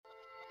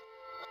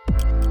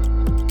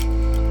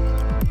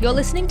You're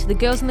listening to the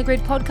Girls on the Grid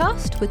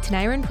podcast with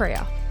Tanea and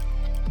Priya.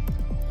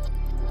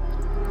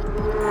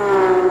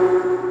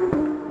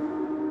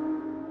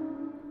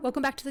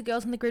 Welcome back to the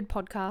Girls on the Grid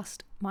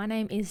podcast. My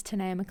name is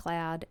Tanea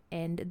McLeod,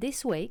 and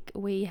this week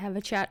we have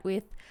a chat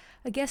with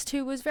a guest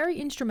who was very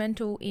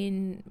instrumental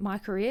in my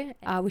career.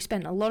 We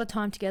spent a lot of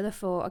time together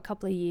for a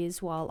couple of years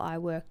while I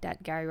worked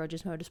at Garry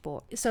Rogers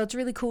Motorsport. So it's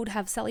really cool to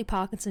have Sally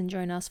Parkinson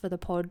join us for the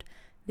pod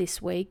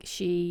this week.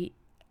 She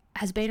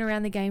has been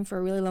around the game for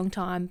a really long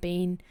time,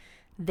 been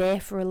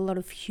there for a lot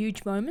of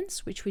huge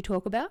moments, which we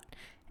talk about.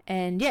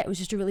 And yeah, it was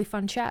just a really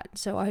fun chat.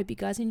 So I hope you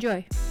guys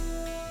enjoy.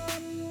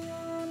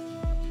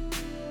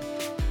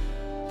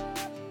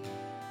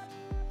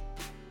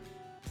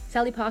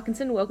 Sally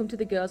Parkinson, welcome to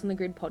the Girls on the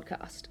Grid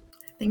podcast.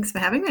 Thanks for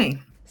having me.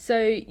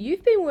 So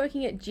you've been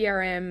working at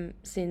GRM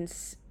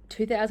since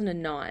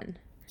 2009.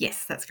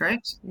 Yes, that's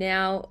correct.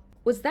 Now,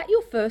 was that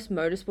your first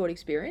motorsport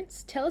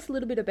experience? Tell us a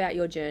little bit about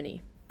your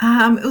journey.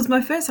 It was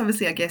my first,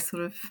 obviously,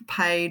 sort of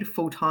paid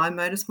full-time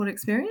motorsport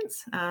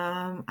experience.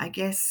 I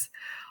guess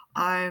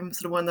I'm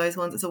sort of one of those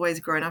ones that's always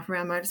grown up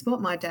around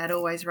motorsport. My dad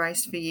always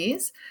raced for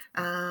years,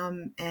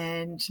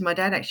 and my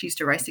dad actually used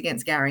to race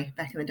against Garry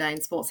back in the day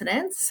in sports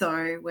sedans.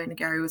 So when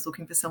Garry was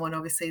looking for someone,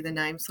 obviously the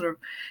name sort of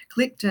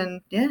clicked,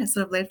 and it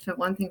sort of led to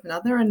one thing for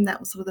another, and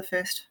that was sort of the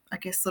first,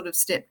 sort of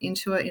step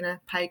into it in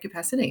a paid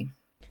capacity.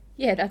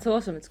 Yeah, that's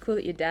awesome. It's cool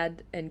that your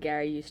dad and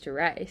Garry used to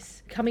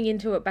race. Coming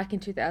into it back in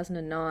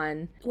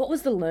 2009, what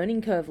was the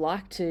learning curve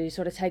like to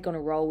sort of take on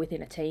a role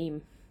within a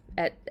team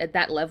at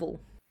that level?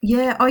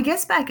 Yeah, I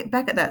guess back at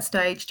that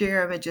stage,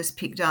 GRM had just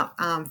picked up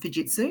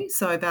Fujitsu.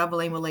 So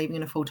Valvoline were leaving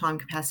in a full-time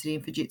capacity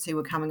and Fujitsu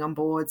were coming on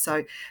board.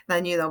 So they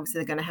knew that obviously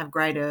they're going to have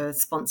greater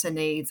sponsor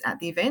needs at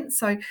the event.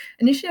 So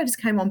initially I just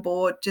came on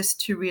board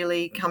just to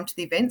really come to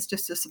the events,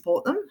 just to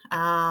support them.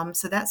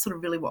 So that's sort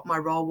of really what my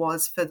role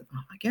was for,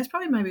 I guess,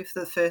 probably maybe for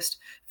the first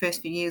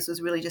few years,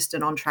 was really just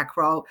an on-track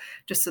role,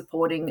 just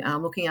supporting,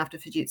 looking after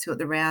Fujitsu at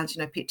the rounds,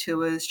 pit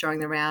tours, showing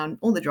the round,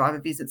 all the driver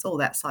visits, all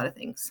that side of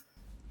things.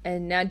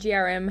 And now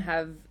GRM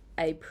have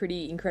a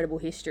pretty incredible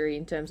history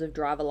in terms of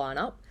driver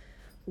lineup.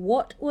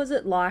 What was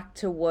it like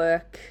to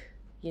work,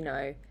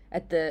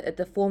 at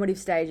the formative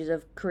stages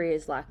of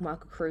careers like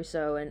Michael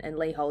Crusoe and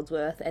Lee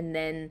Holdsworth, and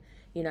then,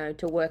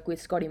 to work with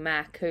Scotty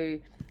Mac, who,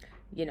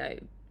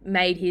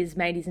 made his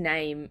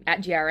name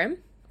at GRM,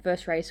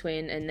 first race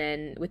win, and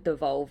then with the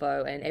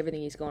Volvo and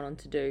everything he's gone on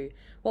to do.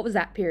 What was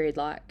that period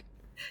like?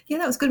 Yeah,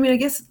 that was good. I mean, I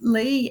guess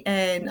Lee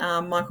and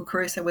Michael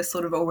Caruso were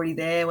sort of already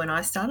there when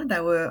I started. They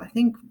were, I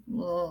think they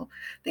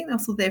were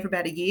sort of there for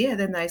about a year.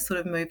 Then they sort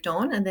of moved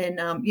on. And then,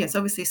 yes,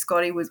 obviously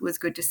Scotty was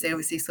good to see.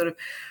 Obviously, sort of,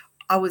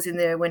 I was in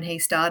there when he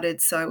started,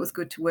 so it was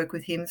good to work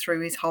with him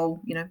through his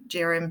whole,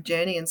 GRM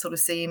journey and sort of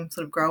see him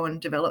sort of grow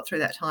and develop through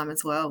that time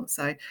as well.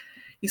 So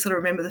you sort of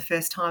remember the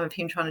first time of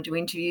him trying to do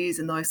interviews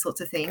and those sorts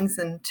of things,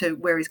 and to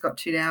where he's got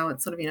to now.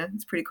 It's sort of,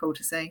 it's pretty cool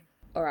to see.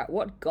 All right,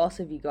 what goss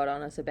have you got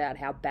on us about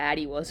how bad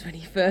he was when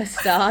he first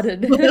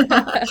started?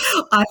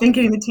 I think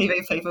in the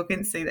TV people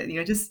can see that,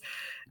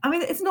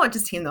 it's not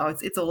just him though,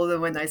 it's all of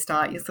them when they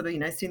start. You're sort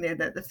of, sitting there,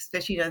 that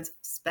especially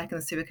back in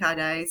the supercar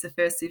days, the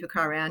first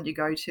supercar round you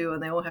go to,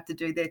 and they all have to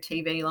do their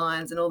TV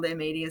lines and all their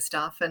media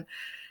stuff. And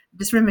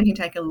just remember, he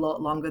take a lot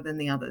longer than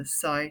the others.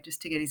 So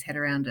just to get his head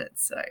around it.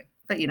 So,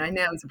 but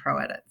now he's a pro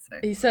at it. So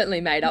he's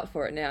certainly made up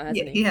for it now,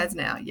 hasn't he? He has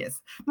now,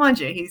 yes. Mind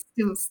you, he's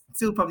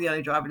still probably the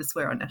only driver to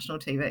swear on national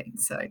TV.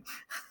 So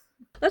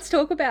let's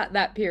talk about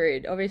that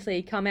period.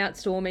 Obviously, come out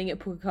storming at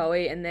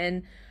Pukekohe, and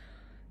then,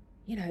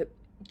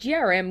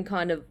 GRM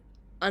kind of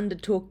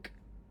undertook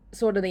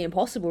sort of the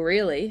impossible,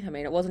 really. I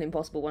mean, it wasn't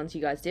impossible once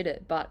you guys did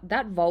it, but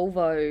that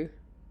Volvo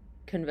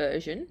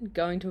conversion,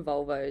 going to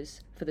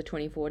Volvos for the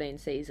 2014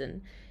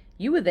 season,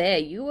 you were there.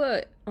 You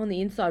were on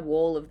the inside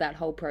wall of that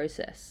whole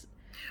process.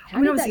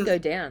 How did that go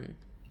down?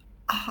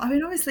 I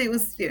mean, obviously it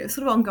was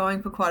sort of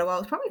ongoing for quite a while.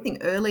 It was probably, I think,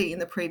 early in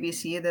the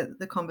previous year that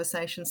the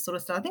conversations sort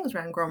of started. I think it was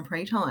around Grand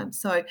Prix time.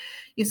 So,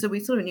 so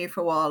we sort of knew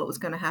for a while it was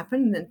going to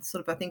happen. And then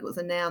sort of, I think it was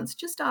announced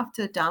just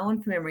after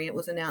Darwin, from memory, it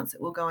was announced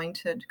that we're going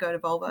to go to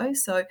Volvo.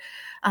 So,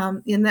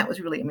 and that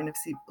was really, I mean,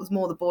 obviously it was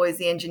more the boys,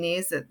 the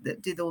engineers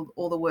that did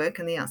all the work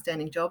and the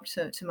outstanding job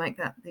to make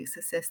that the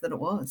success that it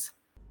was.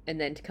 And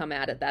then to come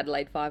out at the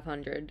Adelaide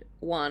 500,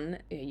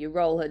 your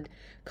role had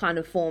kind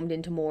of formed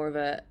into more of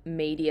a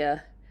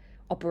media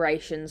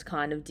operations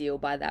kind of deal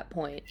by that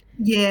point.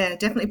 Yeah,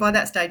 definitely. By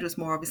that stage was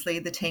more obviously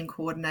the team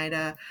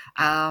coordinator,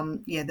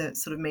 the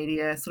sort of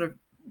media, sort of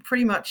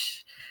pretty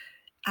much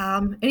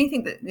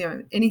anything that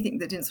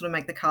didn't sort of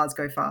make the cars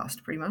go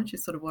fast, pretty much,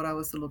 is sort of what I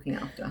was sort of looking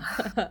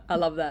after. I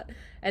love that.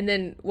 And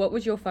then what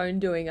was your phone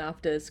doing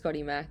after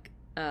Scotty Mac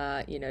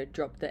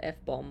dropped the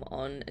F-bomb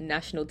on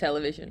national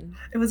television?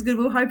 It was good.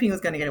 We were hoping he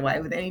was going to get away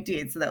with it, and he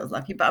did, so that was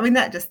lucky. But I mean,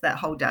 that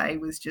whole day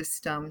was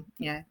just,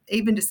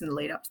 even just in the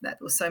lead up to that,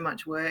 there was so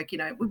much work.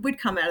 We'd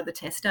come out of the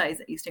test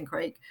days at Eastern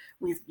Creek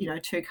with,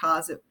 two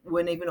cars that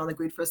weren't even on the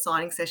grid for a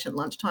signing session at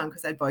lunchtime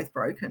because they'd both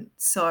broken.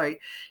 So,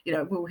 we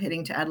were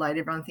heading to Adelaide,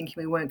 everyone thinking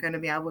we weren't going to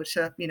be able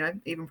to,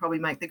 even probably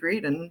make the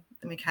grid. And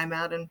we came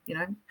out and,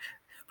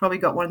 probably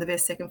got one of the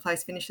best second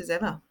place finishes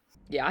ever.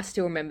 Yeah, I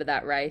still remember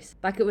that race.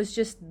 Like, it was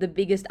just the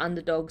biggest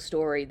underdog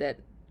story that,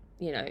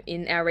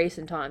 in our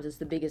recent times, it's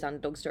the biggest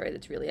underdog story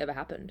that's really ever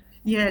happened.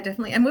 Yeah,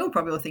 definitely. And we were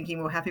probably all thinking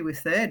we were happy with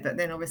third, but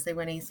then obviously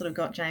when he sort of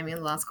got Jamie in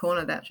the last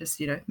corner, that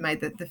just, made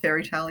the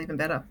fairy tale even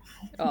better.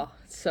 Oh,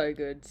 so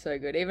good, so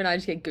good. Even I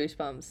just get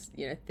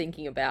goosebumps,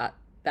 thinking about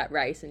that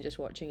race and just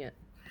watching it.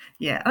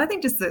 Yeah, and I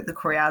think just the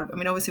crowd. I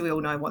mean, obviously we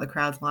all know what the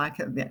crowd's like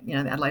at the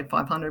Adelaide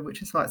 500,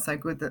 which is why it's so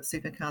good that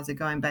supercars are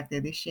going back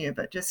there this year.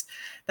 But just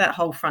that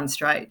whole front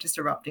straight just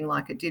erupting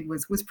like it did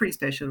was pretty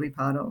special to be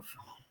part of.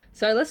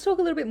 So let's talk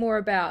a little bit more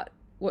about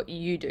what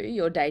you do,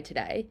 your day to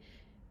day.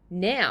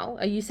 Now,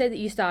 you said that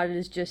you started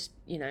as just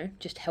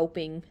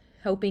helping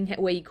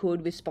where you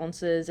could with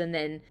sponsors, and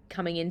then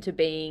coming into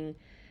being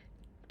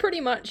pretty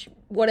much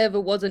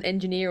whatever wasn't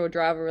engineer or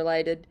driver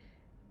related.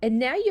 And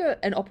now you're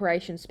an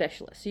operations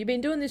specialist. So you've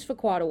been doing this for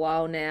quite a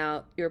while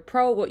now. You're a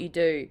pro at what you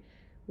do.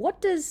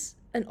 What does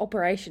an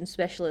operations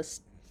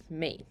specialist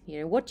mean?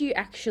 What do you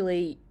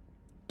actually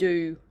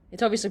do?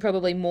 It's obviously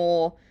probably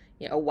more,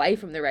 away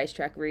from the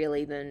racetrack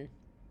really than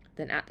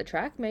at the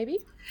track, maybe.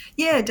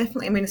 Yeah,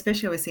 definitely. I mean,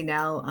 especially obviously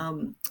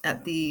now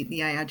at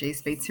the ARG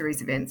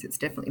SpeedSeries events, it's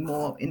definitely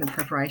more in the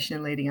preparation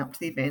and leading up to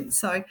the event.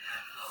 So,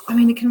 I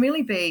mean, it can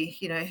really be,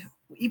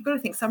 you've got to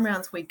think some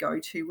rounds we go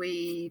to,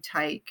 we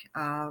take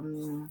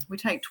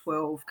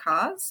 12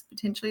 cars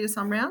potentially to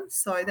some rounds.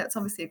 So that's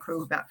obviously a crew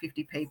of about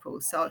 50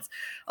 people. So it's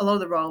a lot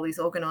of the role is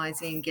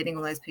organising, getting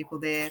all those people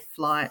there,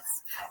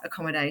 flights,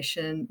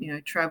 accommodation,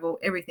 travel,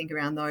 everything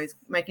around those,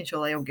 making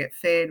sure they all get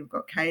fed. We've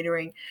got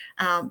catering.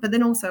 But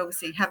then also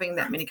obviously having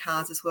that many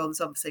cars as well,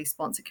 there's obviously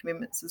sponsor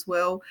commitments as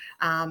well.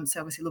 So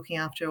obviously looking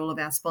after all of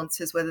our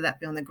sponsors, whether that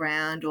be on the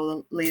ground or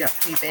the lead up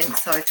to the event.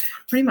 So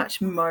pretty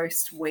much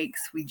most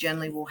weeks we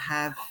generally will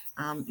have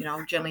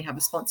I'll generally have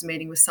a sponsor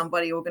meeting with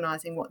somebody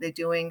organising what they're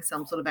doing,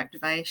 some sort of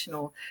activation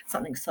or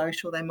something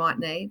social they might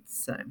need.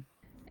 So,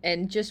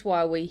 and just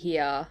while we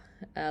hear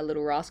a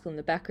little rascal in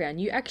the background,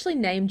 you actually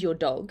named your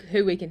dog,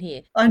 who we can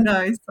hear. I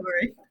know,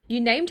 sorry. You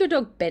named your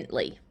dog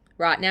Bentley.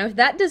 Right, now if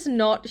that does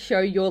not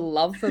show your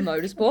love for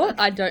motorsport,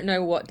 I don't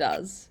know what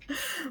does.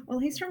 Well,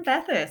 he's from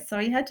Bathurst, so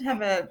he had to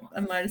have a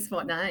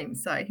motorsport name.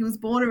 So he was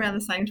born around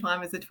the same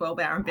time as the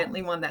 12-hour, and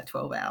Bentley won that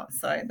 12-hour.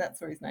 So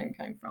that's where his name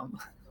came from.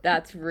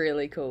 That's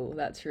really cool.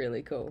 That's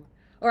really cool.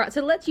 All right,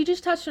 so you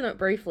just touched on it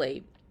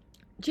briefly.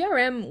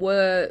 GRM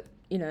were,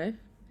 in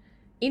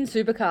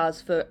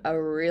supercars for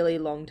a really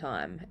long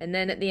time. And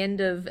then at the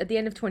end of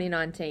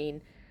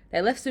 2019,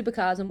 they left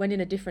supercars and went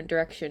in a different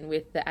direction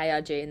with the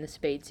ARG and the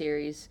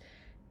SpeedSeries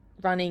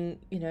running,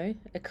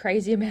 a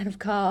crazy amount of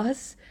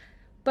cars.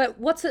 But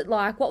what's it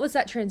like? What was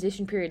that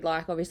transition period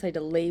like, obviously,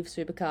 to leave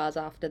supercars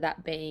after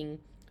that being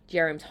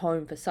GRM's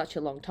home for such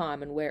a long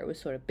time and where it was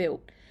sort of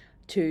built,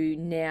 to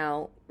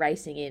now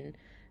racing in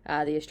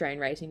the Australian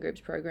Racing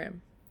Group's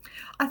program?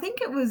 I think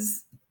it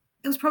was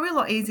probably a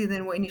lot easier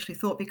than we initially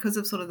thought because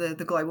of sort of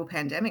the global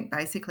pandemic.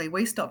 Basically,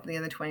 we stopped at the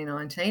end of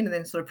 2019, and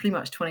then sort of pretty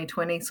much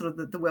 2020, sort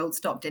of the world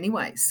stopped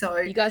anyway. So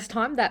you guys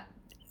timed that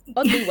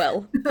oddly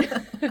well.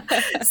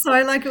 So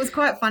it was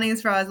quite funny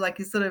as far as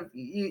you sort of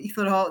you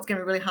thought, oh, it's going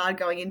to be really hard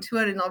going into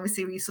it, and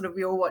obviously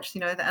we all watched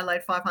the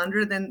Adelaide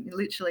 500, then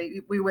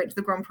literally we went to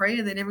the Grand Prix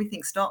and then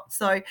everything stopped.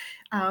 So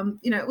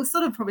it was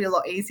sort of probably a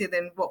lot easier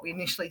than what we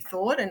initially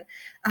thought,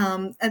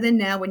 and then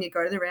now when you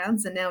go to the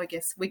rounds, and now I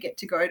guess we get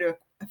to go to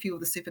a few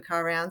of the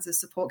supercar rounds as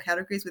support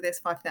categories with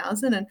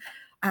S5000,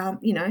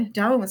 and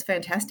Darwin was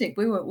fantastic.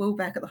 We were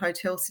back at the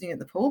hotel sitting at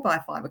the pool by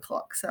 5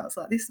 o'clock. So I was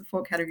like, this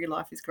support category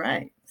life is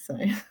great. So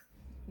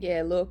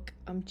yeah, look,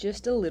 I'm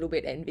just a little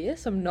bit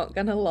envious. I'm not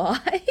going to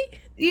lie.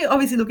 Yeah,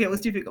 obviously, look, it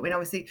was difficult. I mean,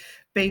 obviously,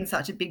 being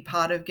such a big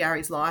part of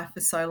Garry's life for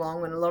so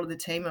long, and a lot of the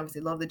team,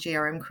 obviously, a lot of the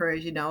GRM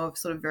crews, of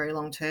sort of very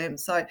long term.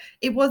 So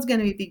it was going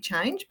to be a big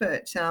change,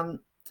 but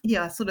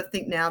I sort of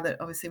think now that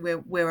obviously where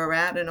we're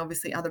at, and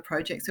obviously other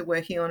projects we're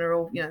working on are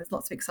all, there's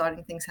lots of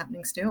exciting things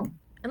happening still.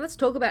 And let's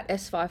talk about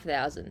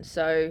S5000.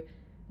 So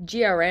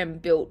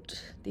GRM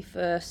built the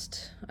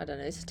first, I don't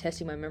know, this is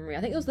testing my memory,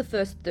 I think it was the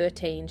first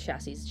 13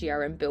 chassis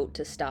GRM built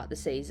to start the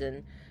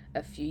season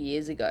a few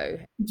years ago.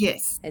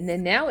 Yes. And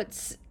then now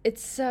it's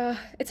a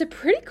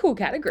pretty cool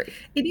category.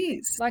 It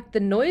is. Like,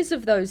 the noise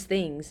of those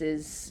things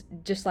is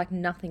just like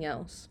nothing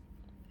else.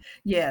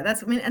 Yeah,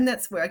 and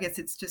that's where I guess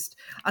it's just,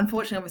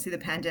 unfortunately, obviously the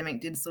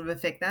pandemic did sort of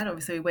affect that.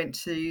 Obviously, we went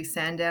to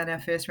Sandown our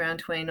first round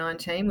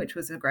 2019, which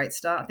was a great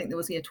start. I think there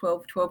was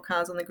 12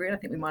 cars on the grid. I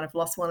think we might have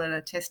lost one at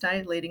a test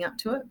day leading up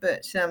to it.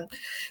 But so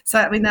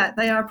I mean that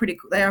they are pretty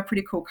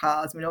cool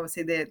cars. I mean,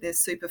 obviously they're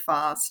super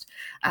fast,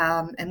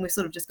 and we've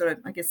sort of just got to,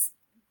 I guess,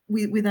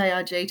 with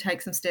ARG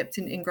take some steps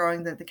in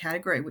growing the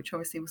category, which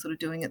obviously we're sort of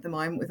doing at the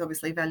moment with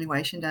obviously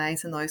valuation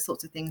days and those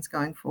sorts of things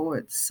going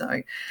forward.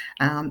 So,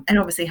 and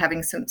obviously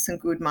having some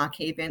good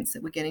marquee events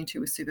that we're getting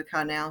to with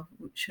Supercar now,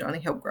 which should only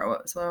help grow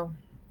it as well.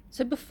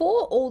 So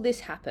before all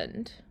this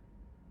happened,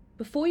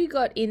 before you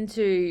got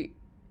into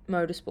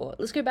motorsport,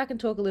 let's go back and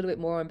talk a little bit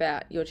more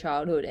about your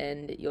childhood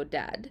and your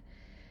dad.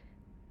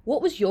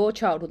 What was your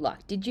childhood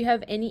like? Did you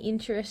have any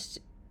interest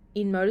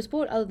in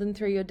motorsport other than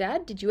through your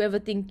dad? Did you ever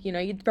think,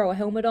 you'd throw a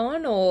helmet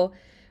on, or,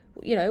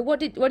 what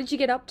did you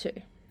get up to?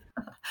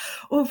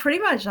 Well, pretty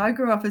much I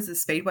grew up as a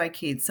speedway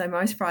kid, so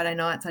most Friday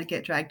nights I'd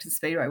get dragged to the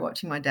speedway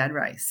watching my dad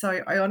race.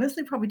 So I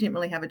honestly probably didn't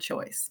really have a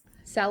choice.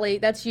 Sally,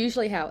 that's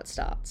usually how it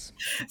starts.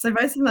 So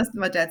most of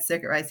my dad's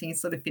circuit racing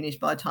is sort of finished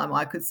by the time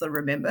I could sort of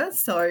remember.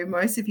 So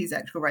most of his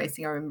actual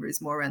racing I remember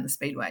is more around the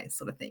speedway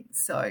sort of thing.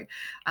 So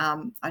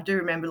I do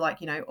remember, like,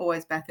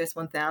 always Bathurst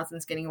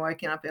 1000s, getting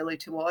woken up early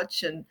to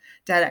watch, and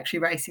dad actually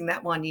racing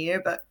that one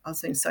year, but I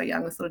was being so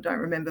young I sort of don't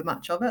remember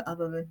much of it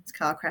other than his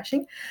car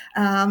crashing.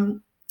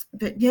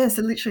 But yeah,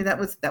 so literally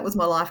that was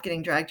my life,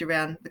 getting dragged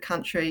around the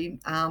country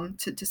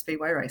to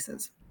speedway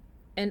races.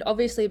 And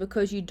obviously,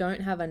 because you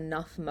don't have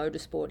enough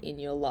motorsport in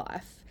your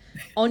life,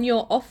 on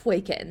your off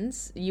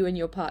weekends, you and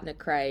your partner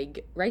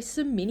Craig race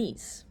some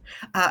minis.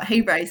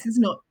 He races,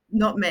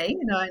 not me.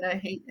 No,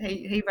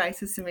 he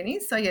races some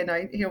minis. So yeah,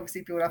 no, he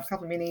obviously built up a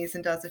couple of minis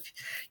and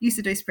used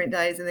to do sprint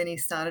days, and then he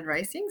started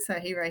racing. So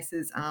he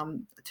races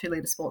 2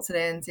 litre sports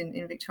sedans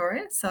in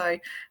Victoria. So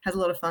has a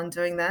lot of fun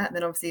doing that. And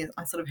then obviously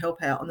I sort of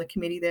help out on the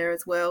committee there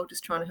as well,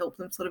 just trying to help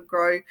them sort of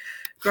grow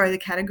the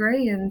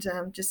category, and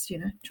just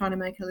trying to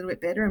make it a little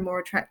bit better and more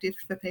attractive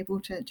for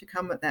people to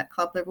come at that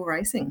club level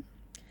racing.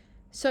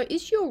 So,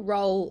 is your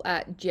role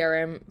at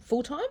GRM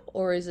full time,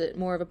 or is it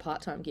more of a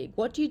part time gig?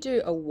 What do you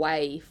do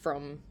away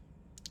from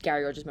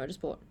Garry Rogers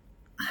Motorsport?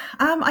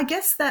 I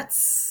guess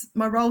that's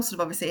my role. Sort of,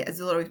 obviously, has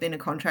always been a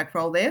contract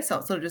role there, so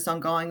it's sort of just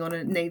ongoing on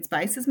a needs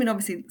basis. I mean,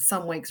 obviously,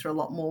 some weeks are a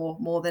lot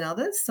more than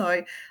others,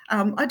 so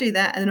I do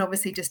that, and then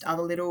obviously just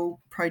other little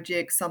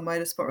projects, some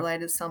motorsport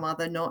related, some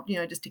other not.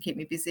 Just to keep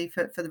me busy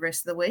for the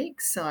rest of the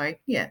week. So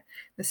yeah,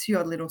 there's a few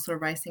other little sort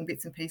of racing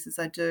bits and pieces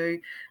I do.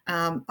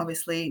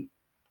 Obviously,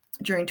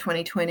 during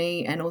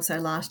 2020 and also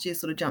last year,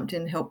 sort of jumped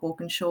in and helped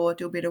Walkinshaw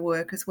do a bit of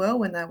work as well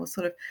when they were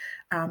sort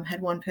of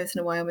had one person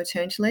away on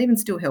maternity leave, and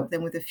still help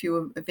them with a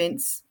few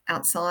events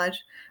outside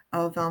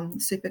of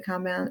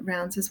supercar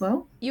rounds as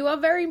well. You are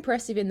very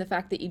impressive in the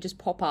fact that you just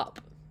pop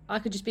up. I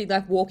could just be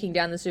like walking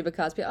down the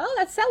supercars, be like, oh,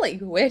 that's Sally.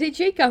 Where did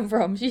she come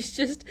from? She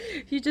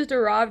just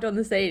arrived on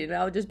the scene, and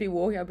I'll just be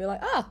walking. I'll be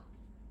like, ah, oh,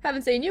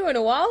 haven't seen you in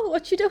a while.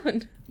 What you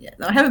doing? Yeah,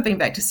 I haven't been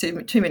back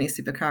to too many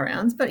supercar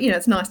rounds, but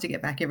it's nice to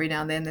get back every now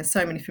and then. There's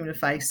so many familiar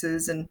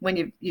faces, and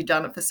when you've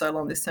done it for so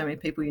long, there's so many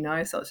people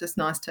so it's just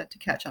nice to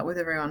catch up with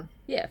everyone.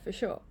 Yeah, for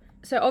sure.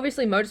 So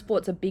obviously,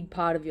 motorsport's a big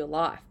part of your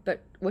life,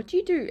 but what do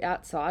you do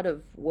outside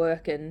of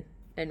work and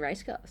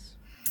race cars?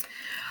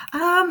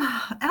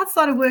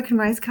 Outside of work and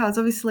race cars,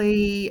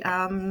 obviously,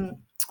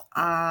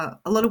 a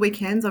lot of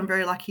weekends, I'm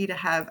very lucky to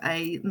have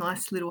a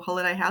nice little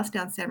holiday house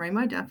down San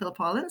Remo, down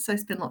Phillip Island. So I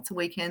spend lots of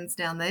weekends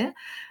down there.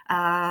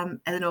 And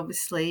then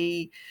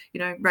obviously,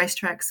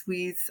 racetracks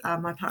with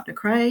my partner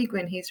Craig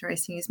when he's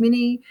racing his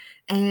Mini,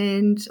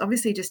 and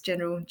obviously just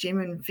general gym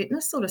and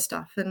fitness sort of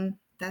stuff. And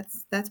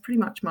that's pretty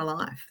much my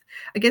life.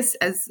 I guess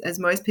as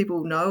most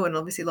people know, and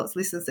obviously lots of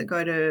listeners that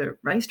go to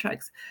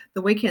racetracks,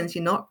 the weekends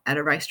you're not at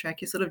a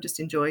racetrack, you sort of just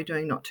enjoy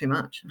doing not too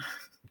much.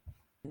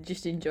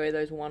 Just enjoy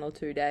those 1 or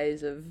 2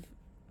 days of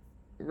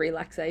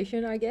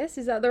relaxation, I guess.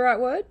 Is that the right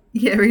word?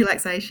 Yeah,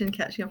 relaxation,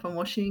 catching up on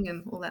washing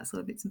and all that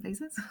sort of bits and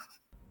pieces. So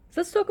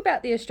let's talk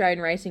about the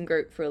Australian Racing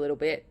Group for a little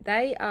bit.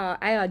 They are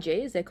ARG,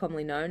 as they're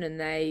commonly known, and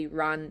they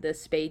run the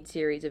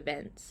SpeedSeries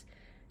events.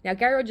 Now,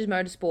 Garry Rogers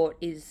Motorsport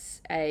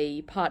is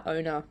a part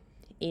owner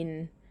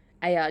in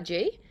ARG,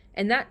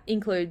 and that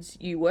includes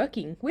you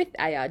working with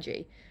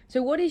ARG.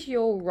 So what is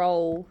your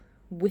role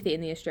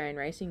within the Australian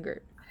Racing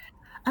Group?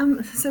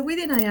 So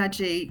within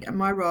ARG,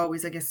 my role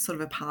is, I guess, sort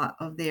of a part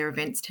of their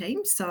events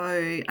team.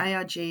 So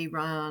ARG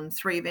run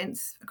 3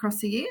 events across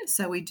the year.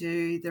 So we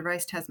do the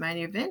Race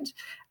Tasmania event,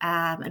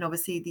 and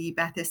obviously the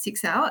Bathurst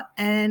 6 Hour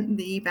and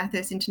the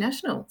Bathurst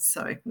International.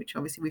 So which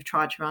obviously we've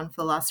tried to run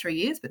for the last 3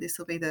 years, but this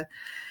will be the,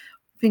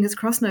 fingers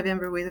crossed,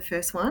 November will be the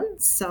first one.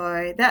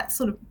 So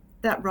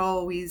that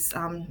role is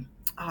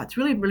it's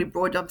really, really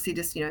broad. Obviously,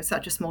 just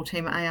such a small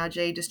team at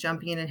ARG, just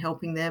jumping in and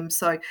helping them.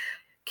 So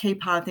key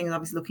part of things,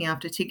 obviously looking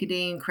after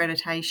ticketing,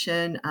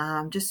 accreditation,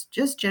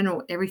 just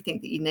general everything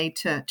that you need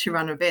to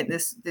run an event.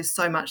 There's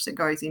so much that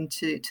goes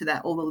into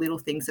that, all the little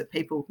things that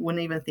people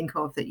wouldn't even think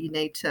of that you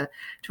need to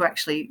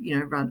actually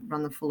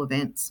run the full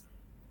events.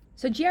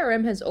 So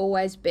GRM has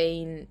always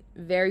been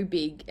very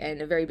big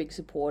and a very big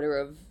supporter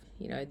of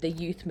the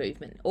youth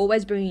movement,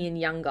 always bringing in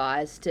young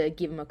guys to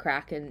give them a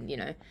crack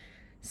and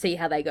see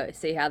how they go,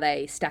 see how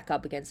they stack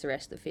up against the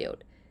rest of the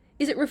field.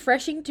 Is it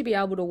refreshing to be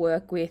able to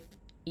work with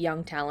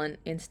young talent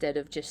instead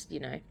of just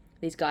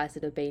these guys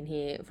that have been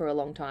here for a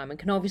long time and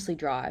can obviously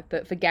drive,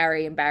 but for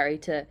Garry and Barry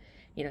to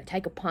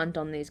take a punt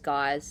on these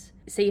guys,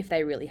 see if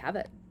they really have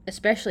it,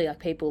 especially like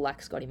people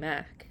like Scotty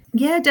Mac?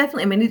 Yeah,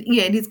 definitely. I mean,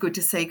 it is good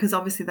to see, because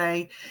obviously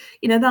they,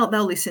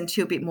 they'll listen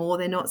to you a bit more.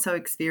 They're not so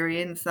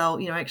experienced. They'll,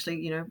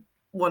 actually,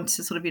 want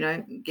to sort of,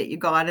 get your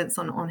guidance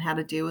on how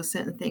to deal with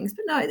certain things.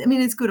 But no, I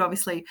mean, it's good.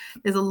 Obviously,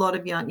 there's a lot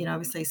of young,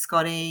 obviously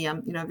Scotty,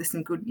 there's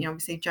some good,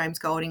 obviously James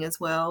Golding as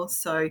well.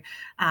 So,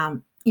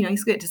 you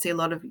get to see a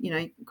lot of,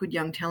 good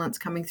young talents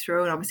coming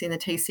through. And obviously in the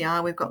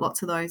TCR, we've got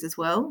lots of those as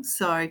well.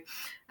 So,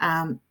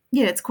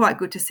 yeah, it's quite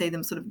good to see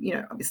them sort of,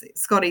 obviously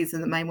Scotty's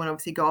and the main one,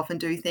 obviously go off and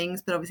do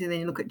things. But obviously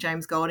then you look at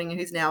James Golding,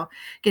 who's now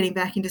getting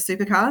back into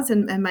supercars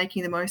and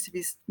making the most of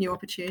his new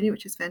opportunity,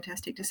 which is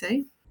fantastic to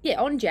see.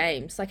 Yeah, on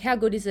James, like how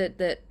good is it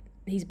that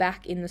he's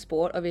back in the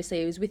sport?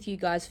 Obviously, he was with you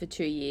guys for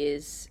 2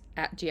 years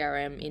at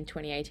GRM in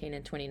 2018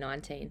 and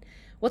 2019.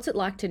 What's it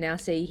like to now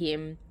see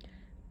him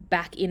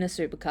back in a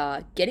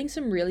supercar, getting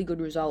some really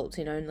good results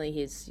in only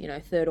his,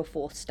 third or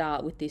fourth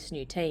start with this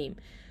new team,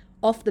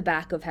 off the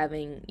back of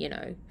having,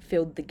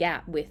 filled the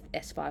gap with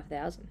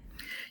S5000?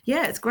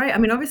 Yeah, it's great. I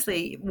mean,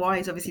 obviously,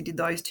 Wise obviously did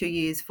those 2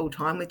 years full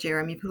time with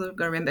GRM. You've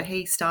got to remember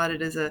he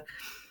started as a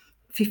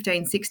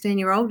 15,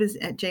 16-year-old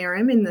at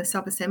GRM in the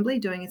sub-assembly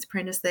doing his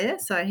apprentice there.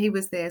 So he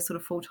was there sort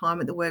of full-time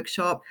at the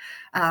workshop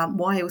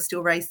while he was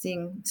still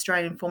racing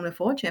Australian Formula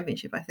 4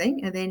 Championship, I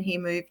think. And then he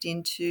moved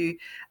into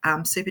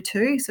Super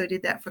 2. So I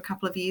did that for a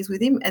couple of years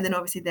with him. And then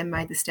obviously then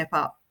made the step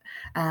up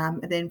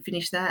and then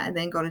finished that and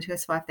then got into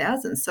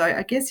S5000. So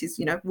I guess he's,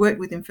 worked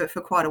with him for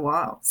quite a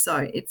while.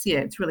 So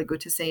it's really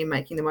good to see him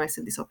making the most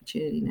of this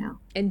opportunity now.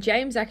 And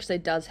James actually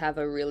does have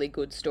a really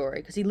good story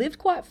because he lived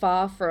quite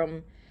far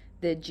from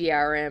the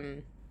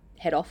GRM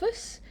head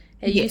office.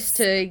 He used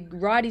to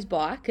ride his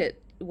bike at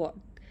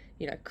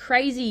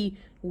crazy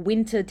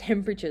winter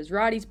temperatures,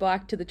 ride his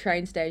bike to the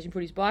train station,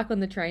 put his bike on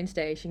the train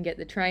station, get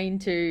the train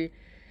to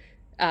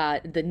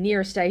the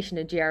nearest station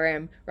to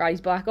GRM, ride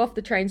his bike off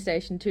the train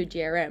station to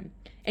GRM.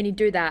 And he'd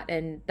do that,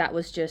 and that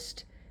was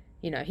just,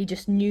 he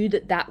just knew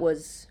that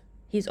was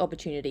his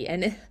opportunity.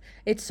 And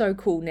it's so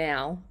cool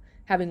now,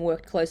 having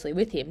worked closely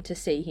with him, to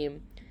see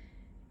him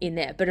in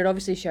there. But it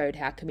obviously showed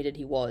how committed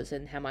he was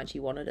and how much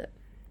he wanted it.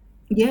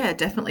 Yeah,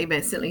 definitely.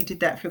 But certainly did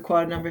that for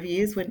quite a number of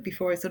years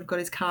before he sort of got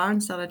his car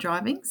and started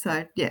driving.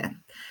 So yeah,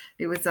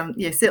 it was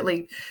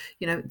certainly,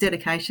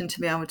 dedication to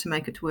be able to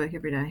make it to work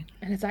every day.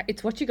 And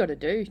it's what you got to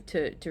do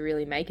to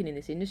really make it in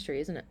this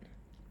industry, isn't it?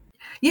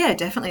 Yeah,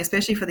 definitely,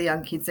 especially for the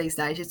young kids these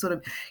days. You sort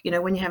of,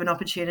 when you have an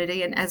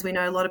opportunity, and as we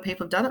know, a lot of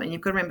people have done it. And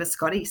you've got to remember,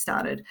 Scotty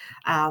started,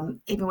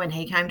 even when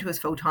he came to us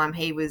full time,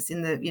 he was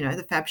in the,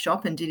 the fab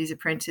shop and did his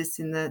apprentice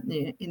in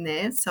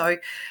there. So,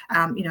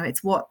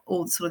 it's what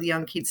all sort of the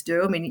young kids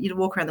do. I mean, you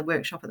walk around the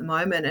workshop at the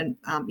moment,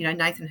 and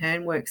Nathan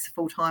Hearn works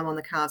full time on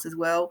the cars as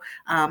well.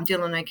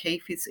 Dylan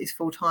O'Keefe is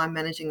full time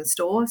managing the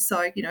store.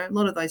 So, a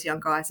lot of those young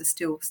guys are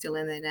still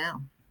in there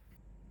now.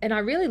 And I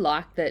really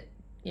like that,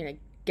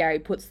 Garry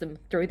puts them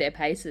through their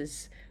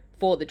paces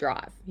for the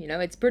drive.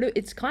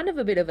 It's kind of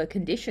a bit of a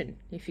condition.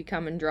 If you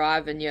come and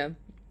drive and you're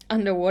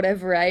under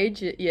whatever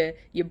age,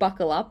 you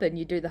buckle up and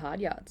you do the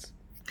hard yards.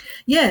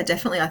 Yeah,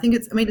 definitely. I think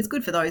it's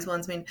good for those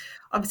ones. I mean,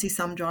 obviously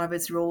some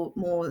drivers are all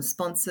more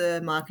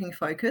sponsor marketing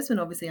focused, and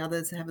obviously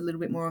others have a little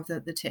bit more of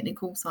the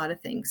technical side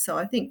of things. So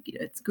I think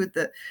it's good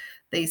that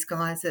these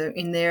guys are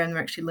in there and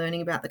they're actually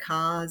learning about the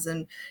cars.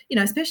 And,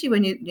 especially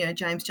when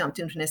James jumped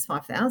into an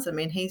S5000, I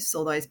mean, he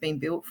saw those being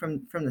built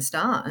from the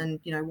start and,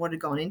 what had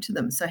gone into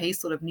them. So he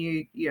sort of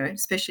knew,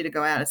 especially to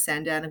go out of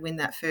Sandown and win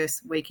that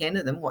first weekend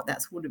of them, what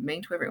that would have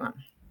meant to everyone.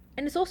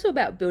 And it's also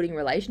about building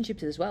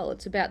relationships as well.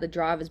 It's about the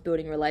drivers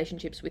building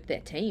relationships with their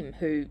team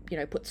who,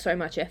 put so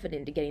much effort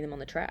into getting them on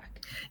the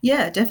track.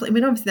 Yeah, definitely. I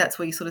mean, obviously that's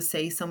where you sort of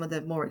see some of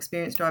the more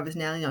experienced drivers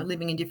now,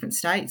 living in different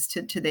states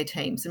to their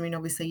teams. I mean,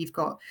 obviously you've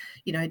got,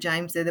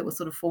 James there that was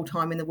sort of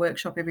full-time in the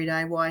workshop every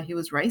day while he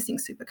was racing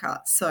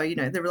supercars. So,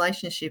 the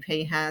relationship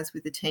he has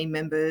with the team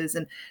members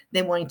and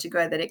then wanting to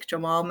go that extra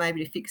mile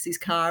maybe to fix his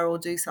car or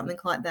do something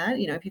like that.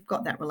 If you've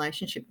got that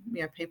relationship,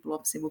 people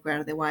obviously will go out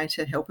of their way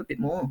to help a bit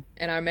more.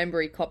 And I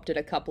remember he copped it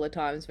a couple of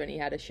times when he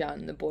had a shunt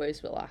and the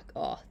boys were like,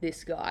 oh,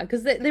 this guy,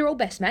 because they're all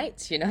best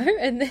mates,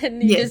 and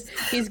then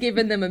he's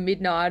given them a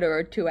midnight or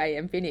a 2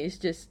 a.m. finish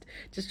just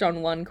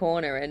on one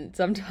corner. And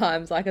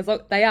sometimes, as long,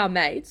 they are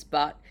mates,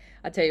 but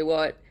I tell you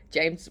what,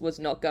 James was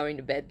not going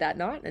to bed that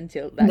night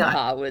until that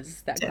car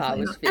was fixed.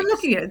 And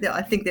looking at it,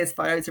 I think there's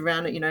photos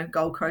around it,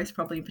 Gold Coast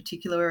probably in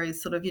particular, where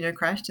he's sort of,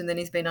 crashed and then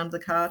he's been under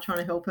the car trying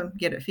to help him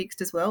get it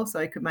fixed as well so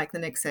he could make the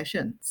next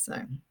session.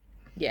 So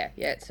yeah,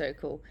 it's so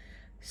cool.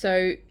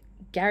 So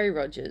Garry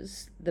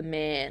Rogers, the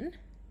man,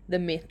 the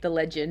myth, the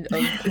legend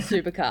of the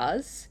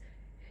supercars,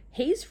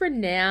 he's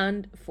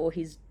renowned for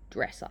his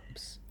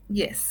dress-ups.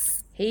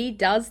 Yes. He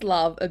does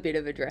love a bit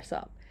of a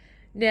dress-up.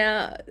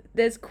 Now,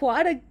 there's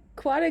quite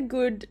a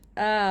good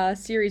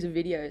series of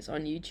videos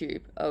on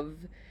YouTube of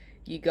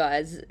you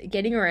guys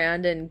getting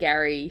around and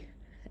Garry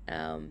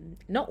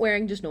not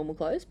wearing just normal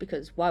clothes,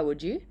 because why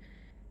would you?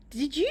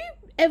 Did you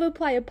ever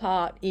play a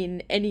part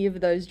in any of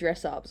those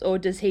dress-ups, or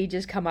does he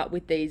just come up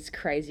with these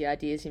crazy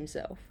ideas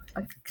himself?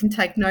 I can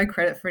take no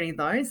credit for any of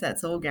those.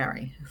 That's all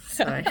Garry.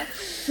 So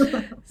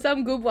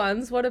Some good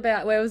ones. What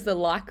about, where was the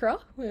Lycra?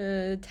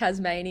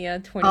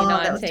 Tasmania oh,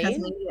 that was 2019.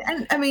 Tasmania.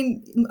 And I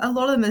mean, a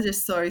lot of them are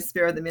just so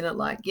spur of the minute,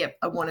 like, yep,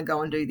 I want to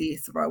go and do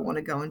this or I want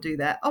to go and do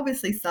that.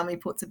 Obviously, some he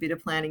puts a bit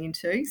of planning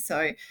into.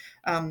 So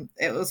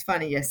it was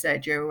funny yesterday,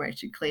 Jeremy, we were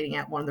actually cleaning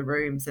out one of the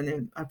rooms and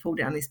then I pulled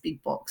down this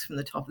big box from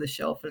the top of the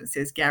shelf and it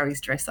says Gary's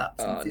dress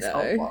ups and Oh it's this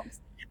whole no. box.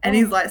 And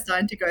he's Oh. like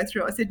starting to go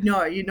through it. I said,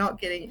 no, you're not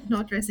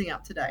dressing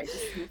up today.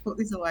 Just we'll put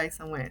this away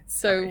somewhere.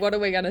 So So what are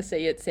we going to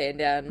see at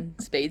Sandown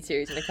Speed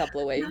Series in a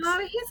couple of no,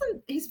 weeks? he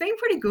hasn't. He's been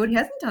pretty good. He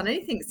hasn't done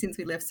anything since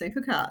we left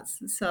Supercars.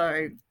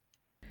 So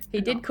He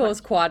I'm did not quite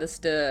cause quite a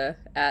stir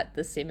at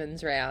the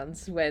Simmons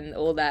rounds when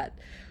all that,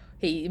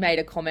 he made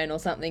a comment or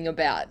something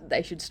about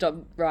they should stop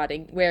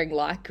wearing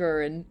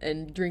lycra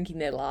and drinking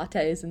their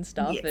lattes and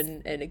stuff, yes.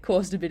 and it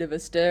caused a bit of a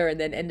stir, and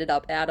then ended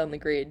up out on the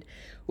grid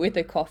with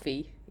a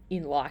coffee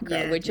in lycra,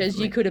 Yeah, which, as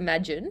you definitely. could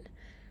imagine,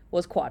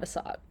 was quite a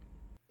sight.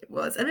 It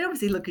was. I mean,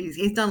 obviously, look,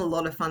 he's done a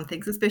lot of fun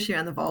things, especially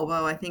around the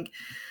Volvo. I think,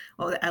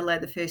 well,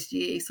 Adelaide the first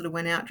year, he sort of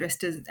went out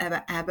dressed as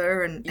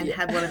ABBA and Yeah.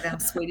 had one of our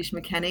Swedish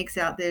mechanics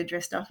out there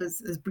dressed up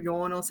as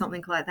Bjorn or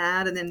something like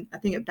that. And then I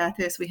think at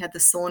Bathurst, we had the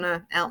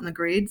sauna out in the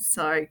grid.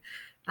 So,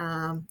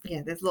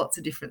 yeah, there's lots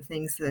of different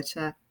things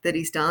that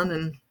he's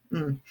done.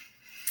 And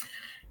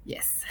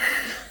yes.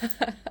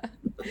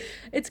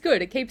 It's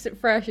good. It keeps it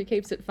fresh. It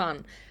keeps it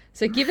fun.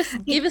 So give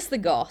us the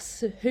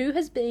goss. Who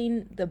has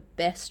been the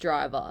best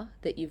driver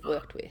that you've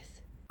worked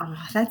with? Oh,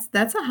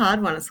 that's a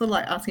hard one. It's sort of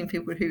like asking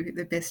people who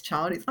their best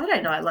child is. I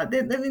don't know. Like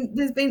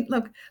there's been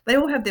look, they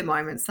all have their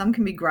moments. Some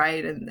can be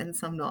great and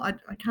some not.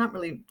 I can't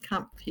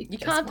pick You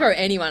just can't throw one.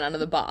 anyone under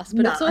the bus,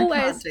 but No, it's I can't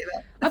always, do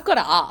that. I've got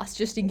to ask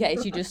just in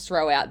case you just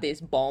throw out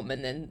this bomb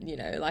and then,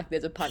 like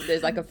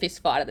there's like a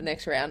fist fight at the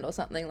next round or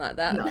something like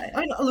that. No, I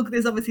mean, look,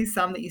 there's obviously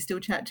some that you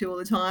still chat to all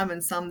the time,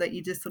 and some that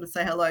you just sort of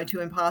say hello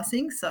to in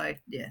passing. So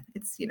yeah,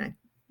 it's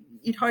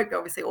you'd hope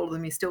obviously all of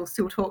them you still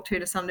talk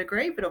to some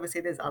degree, but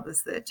obviously there's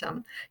others that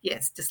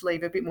yes, just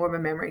leave a bit more of a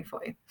memory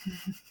for you,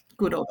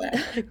 good or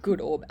bad.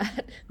 Good or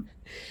bad.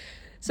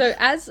 So,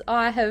 as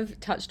I have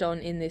touched on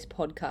in this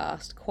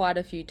podcast quite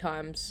a few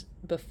times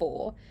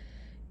before,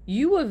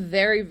 you were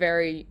very,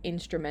 very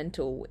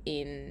instrumental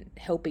in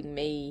helping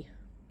me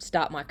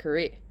start my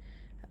career.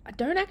 I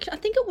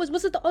think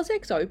was it the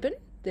Ausex Open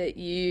that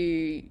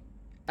you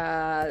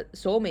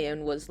saw me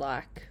and was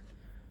like,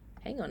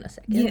 hang on a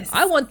second, I Yes.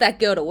 want that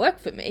girl to work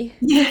for me.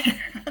 Yeah.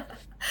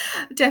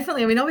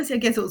 Definitely. I mean, obviously, I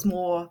guess it was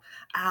more.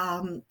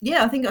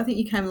 Yeah, I think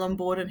you came on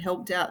board and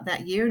helped out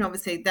that year, and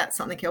obviously that's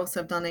something else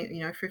I've done.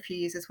 For a few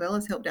years as well,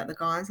 has helped out the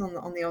guys on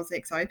the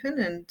Ausex Open,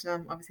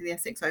 and obviously the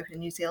SX Open in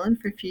New Zealand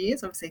for a few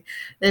years. Obviously,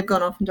 they've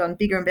gone off and done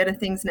bigger and better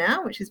things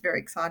now, which is very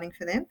exciting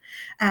for them.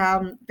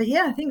 But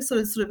yeah, I think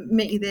sort of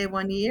met you there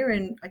one year,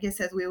 and I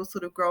guess as we were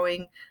sort of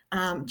growing,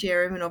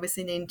 Jeremy, and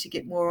obviously needing to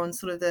get more on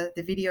sort of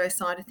the video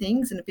side of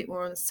things and a bit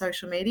more on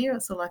social media.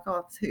 It's sort of like,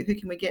 oh, who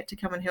can we get to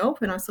come and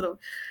help? And I sort of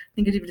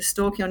think I did a bit of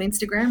stalking on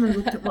Instagram and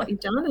looked at what you'd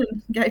done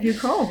and gave you a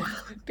call.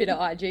 Bit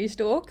of IG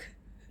stalk.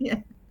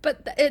 Yeah.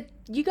 But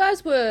you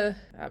guys were,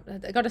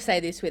 I got to say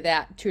this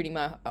without tooting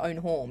my own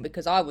horn,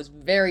 because I was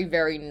very,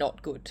 very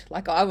not good.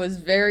 Like I was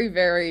very,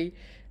 very,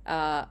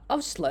 I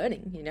was just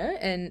learning,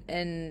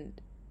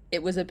 and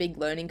it was a big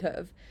learning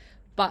curve.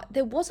 But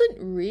there wasn't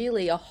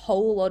really a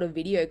whole lot of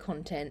video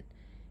content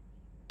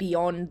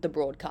beyond the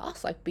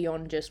broadcast, like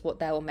beyond just what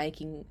they were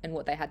making and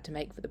what they had to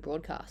make for the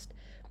broadcast.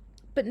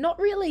 But not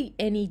really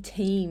any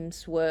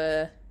teams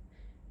were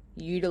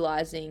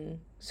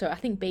utilizing. So I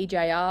think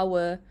BJR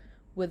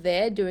were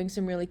there doing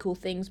some really cool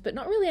things, but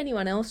not really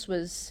anyone else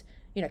was,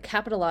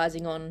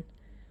 capitalizing on,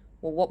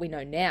 well, what we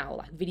know now.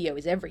 Like video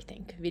is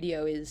everything.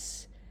 Video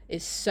is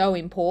so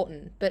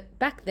important. But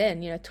back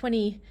then,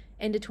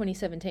 end of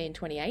 2017,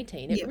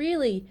 2018, it Yeah,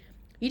 really,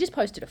 you just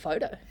posted a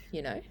photo.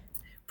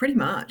 pretty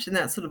much. And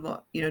that's sort of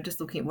what, just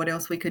looking at what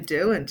else we could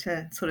do and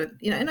to sort of,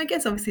 and I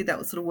guess obviously that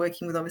was sort of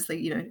working with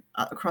obviously,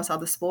 across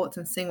other sports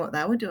and seeing what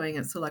they were doing.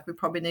 And so like we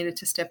probably needed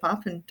to step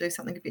up and do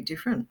something a bit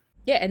different.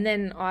 Yeah, and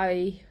then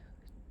I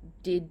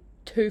did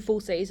 2 full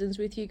seasons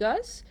with you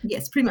guys.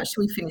 Yes, pretty much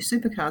till we finished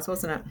Supercars,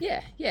 wasn't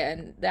it? Yeah,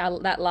 and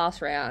that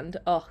last round,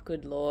 oh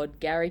good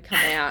lord, Gary come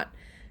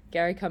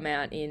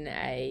out in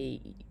a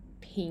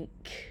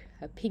pink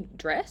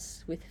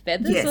dress with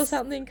feathers or Yes.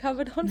 something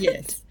covered on it.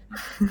 Yes.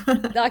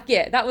 Like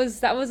yeah, that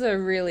was a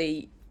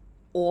really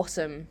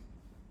awesome,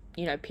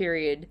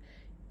 period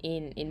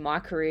in my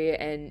career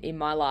and in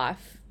my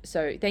life.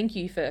 So thank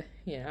you for,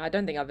 I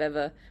don't think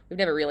we've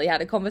never really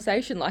had a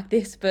conversation like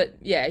this, but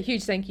yeah, a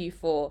huge thank you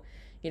for,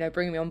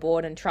 bringing me on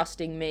board and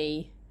trusting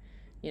me,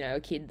 a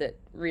kid that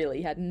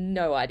really had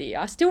no idea.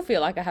 I still feel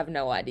like I have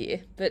no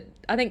idea, but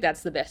I think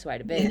that's the best way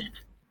to Yeah. be.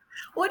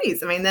 What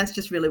is? I mean, that's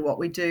just really what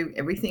we do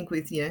everything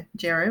with,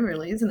 Jerome,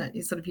 really, isn't it?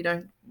 You sort of, you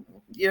don't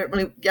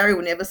really, Gary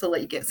will never sort of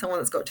let you get someone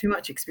that's got too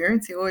much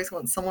experience. He always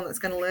wants someone that's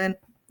going to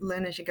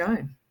learn as you go.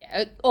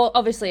 Yeah,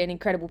 obviously an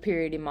incredible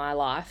period in my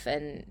life,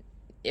 and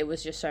it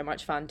was just so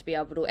much fun to be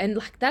able to, and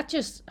like that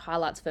just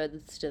highlights further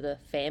to the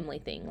family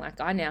thing.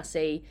 Like I now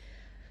see,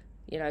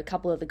 a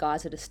couple of the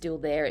guys that are still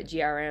there at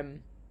GRM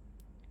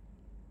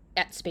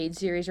at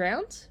SpeedSeries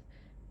rounds,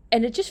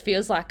 and it just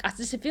feels like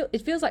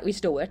it feels like we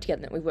still work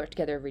together, that we work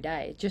together every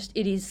day.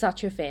 It is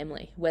such a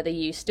family, whether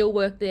you still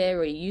work there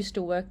or you used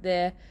to work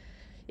there.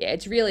 Yeah,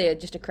 it's really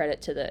just a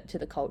credit to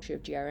the culture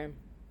of GRM.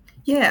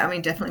 Yeah, I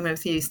mean, definitely.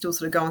 Obviously, you still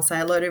sort of go and say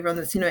hello to everyone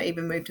that's,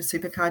 even moved to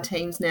supercar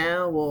teams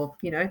now, or,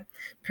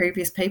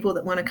 previous people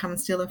that want to come and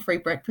steal a free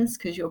breakfast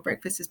because your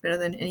breakfast is better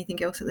than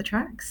anything else at the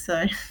track.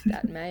 So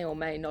that may or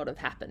may not have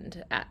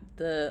happened at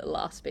the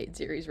last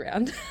SpeedSeries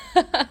round.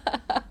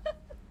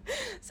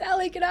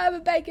 Sally, can I have a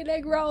bacon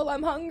egg roll?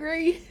 I'm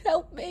hungry.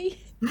 Help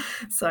me.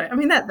 So, I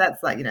mean,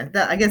 that's like,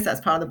 I guess that's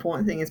part of the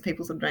important thing is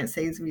people sort of don't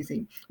see as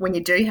easy. When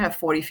you do have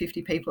 40,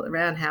 50 people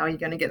around, how are you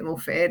going to get them all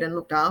fed and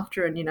looked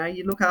after? And,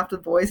 you look after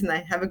the boys and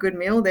they have a good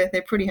meal, they're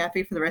pretty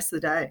happy for the rest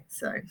of the day.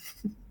 So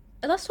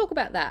let's talk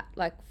about that.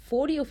 Like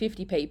 40 or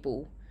 50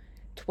 people,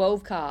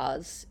 12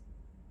 cars.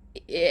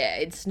 Yeah,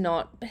 it's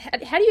not.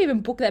 How do you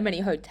even book that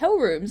many hotel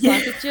rooms?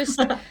 Like, it's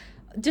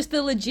just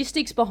the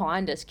logistics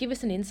behind us. Give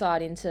us an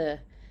insight into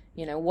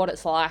what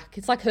it's like.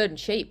 It's like herding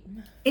sheep.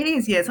 It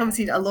is, yes.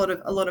 Obviously, a lot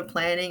of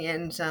planning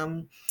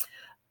and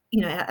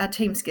our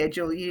team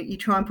schedule. You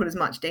try and put as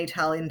much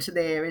detail into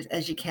there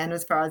as you can,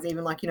 as far as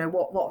even like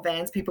what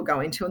vans people go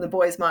into, and the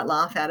boys might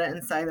laugh at it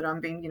and say that I'm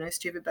being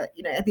stupid, but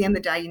at the end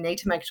of the day, you need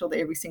to make sure that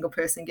every single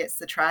person gets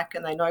the track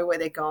and they know where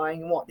they're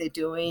going and what they're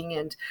doing,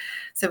 and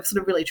so we're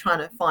sort of really trying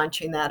to fine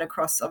tune that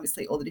across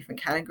obviously all the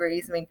different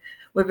categories. I mean,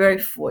 we're very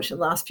fortunate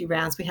the last few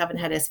rounds we haven't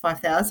had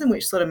S5000,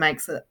 which sort of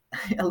makes it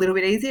a little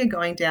bit easier,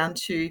 going down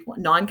to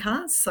 9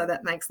 cars, so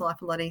that makes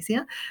life a lot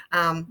easier,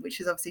 which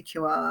is obviously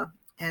QR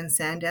and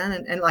Sandown,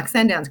 and like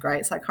Sandown's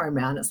great. It's like home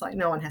round. It's like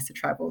no one has to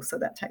travel, so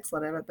that takes a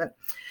lot of it. But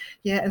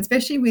yeah, and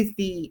especially with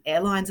the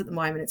airlines at the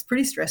moment, it's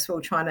pretty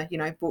stressful trying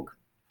to book.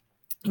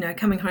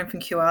 Coming home from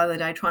QR the other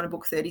day, trying to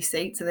book 30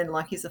 seats, and then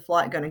like, is the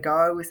flight going to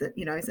go? Is it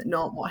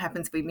not? What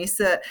happens if we miss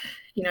it?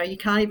 You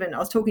can't even. I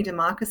was talking to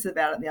Marcus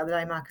about it the other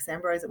day, Marcus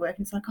Ambrose at work,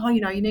 and it's like,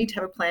 you need to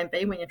have a plan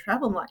B when you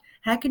travel. I'm like,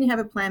 how can you have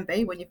a plan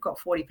B when you've got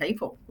 40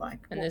 people? Like,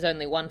 and there's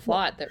only one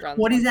flight that runs.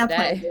 What is our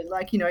plan B?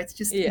 Like, it's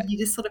just, you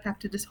just sort of have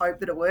to just hope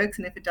that it works,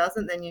 and if it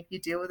doesn't, then you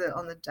deal with it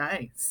on the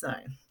day. So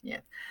yeah.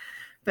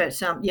 But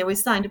we're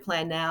starting to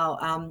plan now,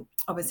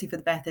 obviously for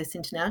the Bathurst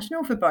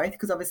International for both,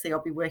 because obviously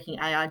I'll be working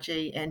ARG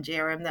and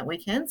GRM that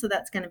weekend, so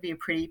that's going to be a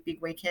pretty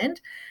big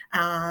weekend.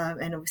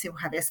 And obviously we'll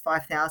have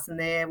S5000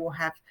 there, we'll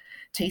have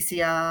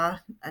TCR,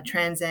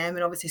 Trans Am,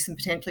 and obviously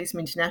potentially some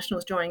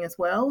internationals joining as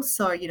well.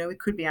 So we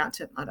could be out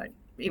to, I don't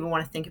even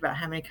want to think about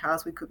how many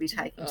cars we could be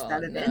taking to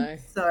that event.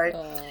 So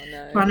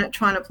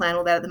trying to plan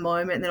all that at the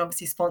moment, and then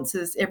obviously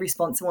sponsors, every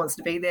sponsor wants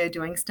to be there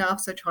doing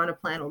stuff, so trying to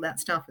plan all that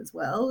stuff as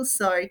well.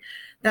 So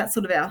that's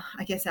sort of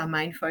our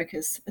main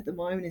focus at the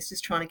moment, is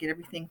just trying to get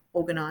everything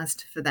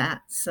organised for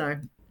that. So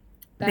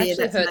that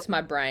actually hurts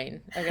my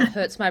brain. It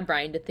hurts my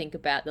brain to think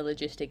about the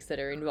logistics that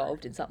are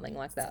involved in something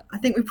like that. I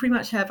think we pretty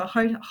much have a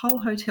whole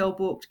hotel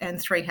booked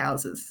and 3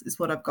 houses is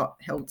what I've got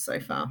held so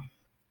far.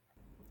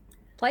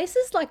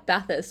 Places like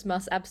Bathurst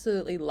must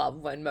absolutely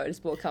love when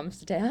motorsport comes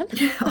to town.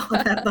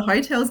 The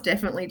hotels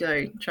definitely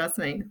do, trust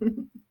me.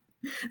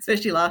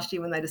 Especially last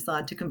year when they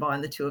decided to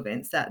combine the 2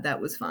 events.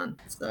 That was fun.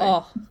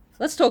 So.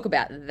 Let's talk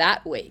about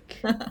that week.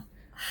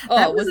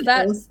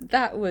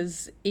 That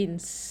was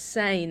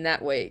insane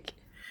that week.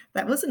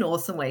 That was an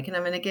awesome week. And I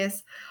mean, I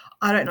guess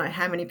I don't know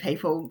how many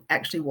people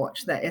actually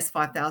watched that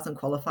S5000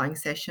 qualifying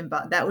session,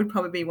 but that would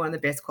probably be one of the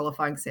best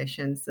qualifying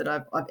sessions that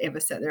I've ever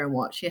sat there and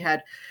watched. You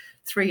had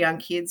 3 young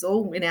kids,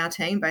 all in our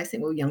team, basically,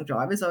 well, young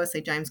drivers,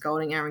 obviously James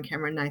Golding, Aaron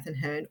Cameron, Nathan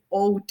Hearn,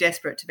 all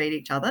desperate to beat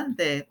each other.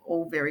 They're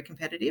all very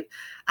competitive,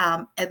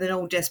 and then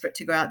all desperate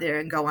to go out there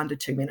and go under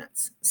 2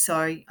 minutes. So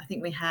I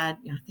think we had,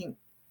 I think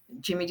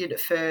Jimmy did it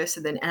first,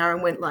 and then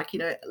Aaron went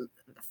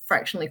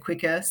fractionally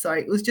quicker. So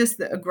it was just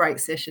a great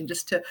session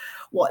just to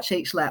watch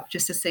each lap,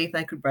 just to see if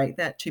they could break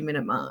that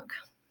 2-minute mark.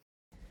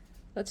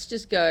 Let's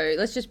just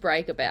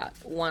break about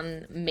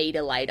 1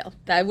 meter later.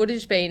 That would have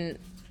just been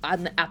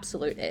on the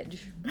absolute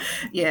edge.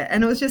 Yeah,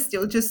 and it was just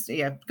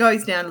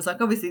goes down. It's like,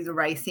 obviously the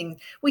racing,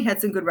 we had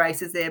some good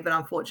races there, but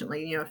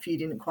unfortunately, a few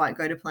didn't quite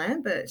go to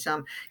plan. But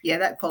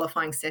that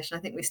qualifying session,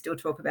 I think we still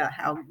talk about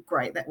how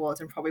great that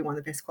was, and probably one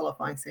of the best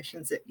qualifying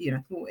sessions that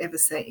we'll ever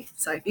see.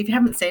 So if you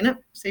haven't seen it,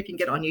 see if you can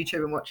get it on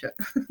YouTube and watch it.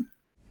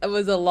 It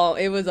was a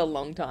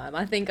long time.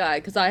 I think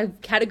because I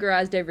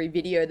categorized every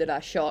video that I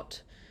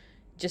shot,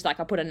 just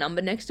like I put a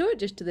number next to it,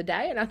 just to the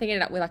day, and I think I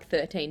ended up with like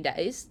 13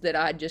 days that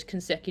I just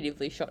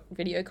consecutively shot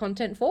video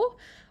content for.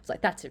 I was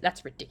like,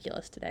 that's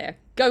ridiculous today.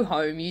 Go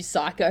home, you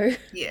psycho.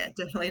 Yeah,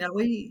 definitely.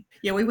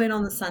 No, we went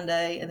on the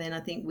Sunday, and then I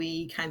think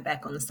we came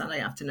back on the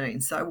Sunday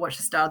afternoon. So I watched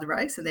the start of the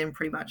race and then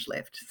pretty much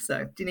left.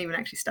 So didn't even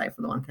actually stay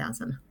for the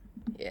 1000.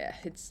 Yeah,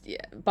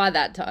 by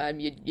that time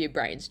your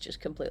brain's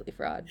just completely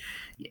fried.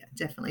 Yeah,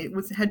 definitely.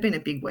 Had been a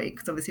big week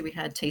because obviously we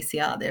had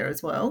TCR there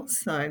as well.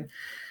 So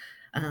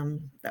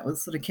that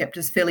was sort of kept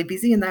us fairly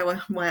busy, and they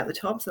were way at the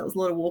top. So that was a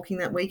lot of walking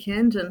that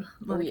weekend and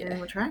a lot of getting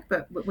on the track.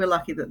 But we're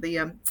lucky that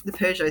the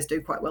Peugeots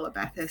do quite well at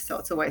Bathurst, so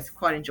it's always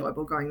quite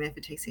enjoyable going there for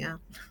TCR.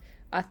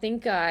 I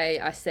think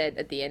I said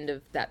at the end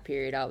of that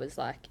period, I was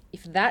like,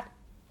 if that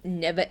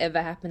never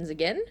ever happens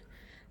again,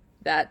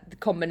 that the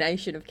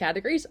combination of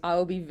categories, I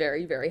will be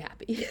very, very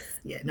happy. Yes,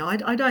 yeah, no,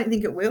 I don't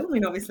think it will. I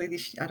mean, obviously,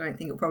 I don't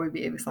think it'll probably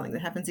be ever something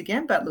that happens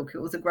again. But look, it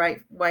was a great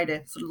way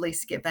to sort of at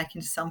least get back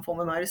into some form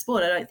of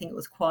motorsport. I don't think it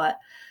was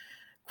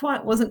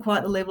wasn't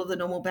quite the level of the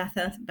normal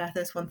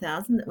Bathurst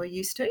 1000 that we're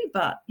used to,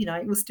 but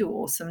it was still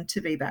awesome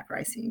to be back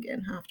racing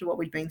again after what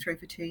we'd been through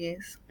for 2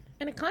 years.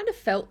 And it kind of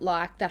felt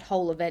like that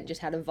whole event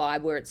just had a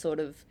vibe where it sort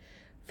of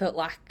felt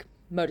like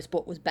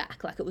motorsport was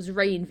back, like it was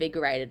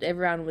reinvigorated.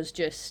 Everyone was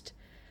just,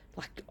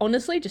 like,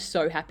 honestly, just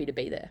so happy to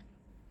be there.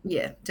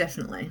 Yeah,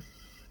 definitely.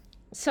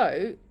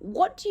 So,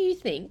 what do you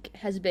think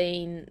has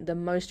been the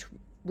most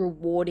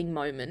rewarding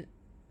moment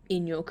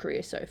in your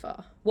career so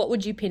far? What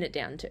would you pin it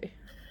down to?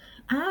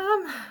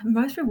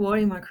 Most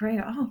rewarding in my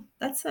career. Oh,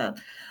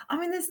 I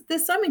mean,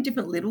 there's so many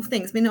different little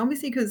things. I mean,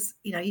 obviously, because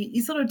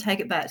you sort of take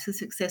it back to the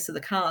success of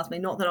the cars. I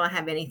mean, not that I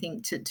have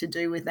anything to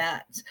do with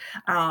that,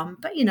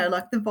 but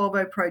like the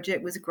Volvo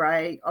project was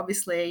great.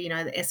 Obviously,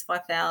 the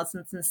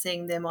S5000s and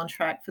seeing them on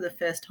track for the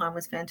first time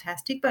was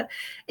fantastic. But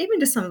even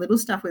just some little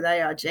stuff with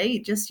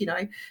ARG, just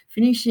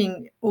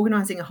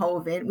organising a whole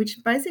event, which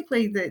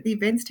basically the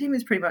events team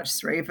is pretty much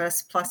three of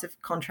us plus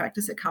of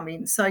contractors that come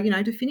in. So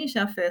to finish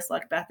our first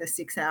Bathurst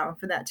 6 hour,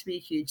 for that to be a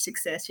huge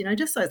success,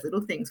 just those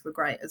little things were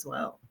great as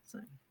well.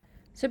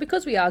 So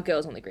because we are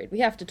girls on the grid, we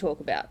have to talk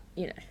about,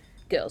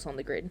 girls on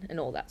the grid and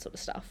all that sort of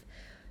stuff.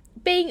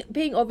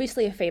 Being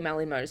obviously a female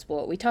in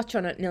motorsport, we touch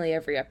on it nearly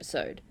every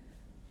episode.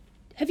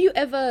 Have you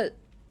ever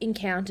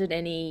encountered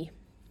any,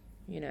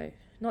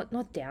 not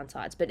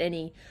downsides, but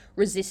any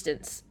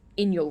resistance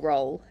in your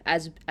role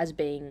as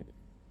being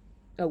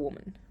a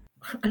woman?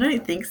 I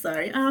don't think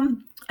so.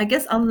 I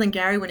guess other than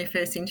Garry when he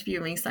first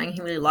interviewed me saying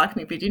he really liked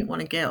me, but he didn't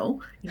want a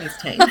girl in his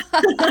team.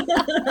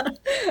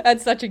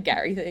 That's such a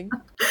Garry thing.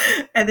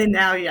 And then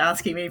now you're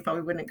asking me if he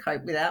probably wouldn't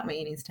cope without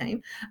me in his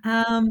team.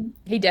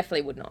 He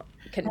definitely would not.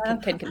 Can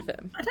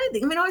confirm. I don't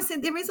think. I mean, obviously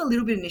there is a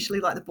little bit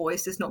initially, like the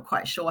boys just not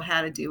quite sure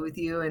how to deal with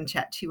you and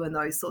chat to you and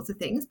those sorts of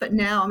things. But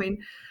now, I mean,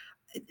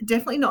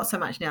 definitely not so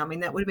much now. I mean,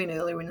 that would have been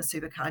earlier in the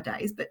supercar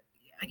days, but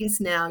I guess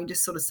now you're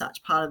just sort of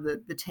such part of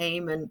the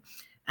team. And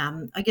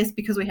I guess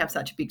because we have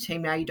such a big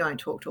team now, you don't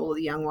talk to all of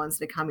the young ones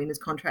that come in as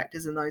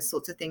contractors and those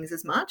sorts of things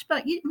as much.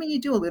 But you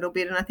do a little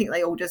bit, and I think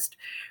they all just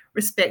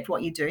respect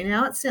what you do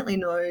now. It's certainly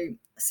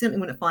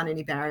wouldn't find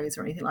any barriers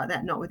or anything like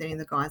that, not with any of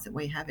the guys that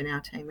we have in our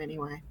team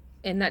anyway.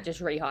 And that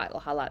just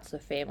highlights the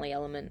family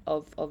element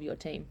of your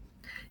team.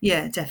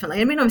 Yeah,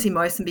 definitely. I mean, obviously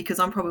most of them, because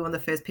I'm probably one of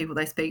the first people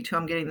they speak to.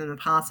 I'm getting them the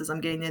passes,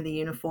 I'm getting them the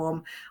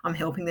uniform, I'm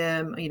helping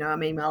them,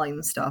 I'm emailing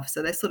them stuff.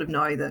 So they sort of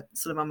know that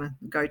sort of I'm a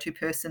go-to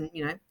person,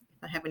 if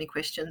they have any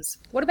questions.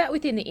 What about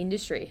within the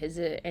industry? Has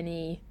there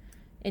any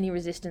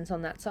resistance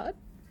on that side?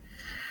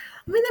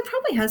 I mean, there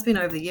probably has been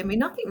over the year. I mean,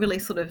 nothing really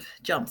sort of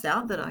jumps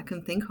out that I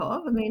can think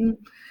of. I mean,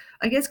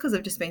 I guess because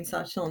I've just been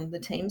such on the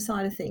team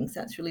side of things,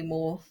 that's really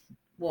more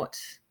what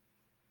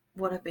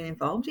I've been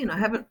involved in. I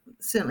haven't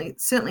certainly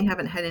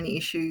haven't had any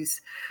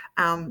issues,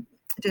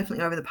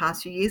 definitely over the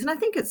past few years. And I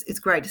think it's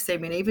great to see. I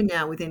mean, even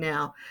now within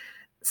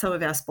some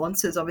of our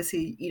sponsors,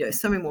 obviously,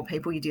 so many more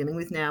people you're dealing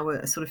with now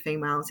are sort of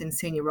females in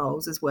senior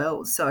roles as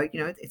well. So,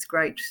 it's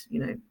great,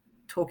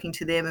 talking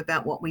to them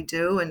about what we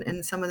do,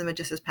 and some of them are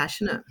just as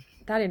passionate.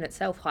 That in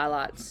itself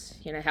highlights,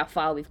 how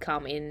far we've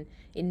come in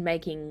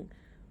making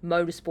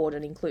motorsport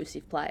an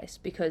inclusive place,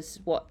 because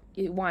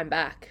you wind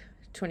back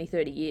 20,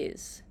 30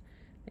 years,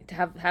 to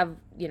have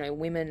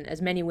women,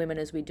 as many women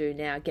as we do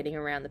now, getting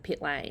around the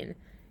pit lane,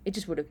 it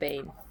just would have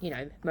been,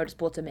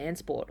 motorsport's a man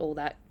sport, all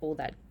that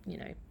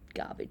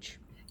garbage.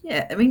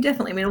 Yeah, I mean,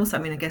 definitely. I mean,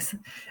 also, I guess,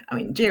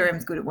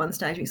 GRM's good at one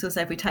stage. We sort of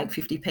say if we take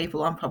 50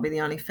 people, I'm probably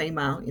the only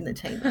female in the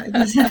team.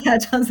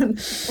 That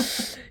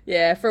doesn't.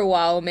 Yeah, for a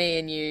while, me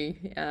and you.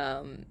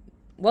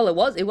 Well,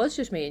 it was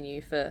just me and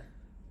you it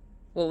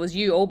was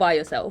you all by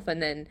yourself,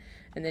 and then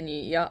you.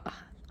 Yeah,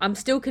 I'm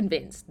still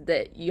convinced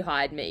that you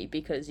hired me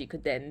because you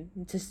could then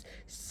just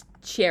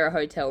share a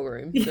hotel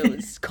room, so it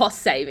was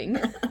cost saving.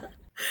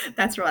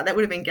 That's right. That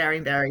would have been Garry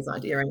and Barry's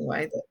idea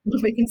anyway.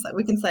 That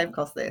we can save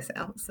costs there,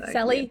 Sal. So,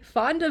 Sally,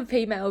 find a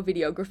female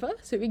videographer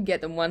so we can get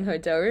them one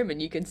hotel room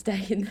and you can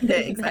stay in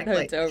that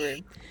hotel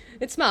room.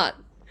 It's smart.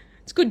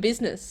 It's good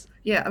business.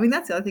 Yeah, I mean,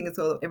 that's the other thing. It's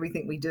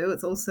everything we do.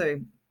 It's also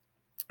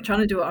trying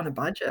to do it on a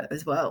budget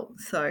as well.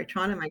 So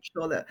trying to make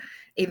sure that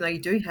even though you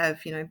do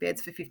have,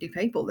 beds for 50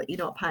 people, that you're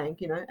not paying,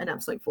 an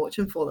absolute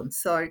fortune for them.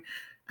 So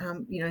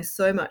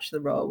so much of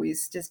the role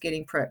is just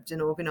getting prepped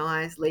and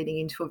organised, leading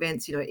into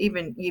events,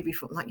 even year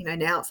before,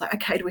 now it's like,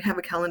 okay, do we have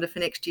a calendar for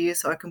next year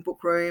so I can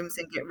book rooms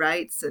and get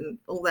rates and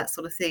all that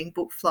sort of thing,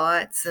 book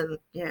flights, and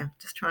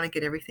just trying to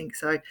get everything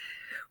so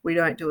we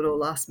don't do it all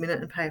last minute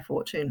and pay a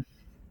fortune.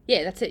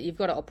 Yeah, that's it. You've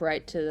got to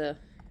operate to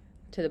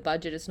the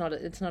budget. It's not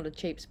a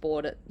cheap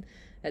sport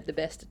at the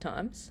best of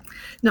times.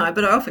 No,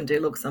 but I often do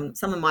look, some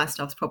of my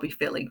stuff's probably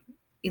fairly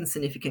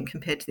insignificant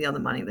compared to the other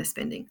money they're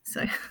spending.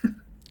 So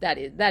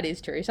That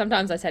is true.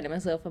 Sometimes I say to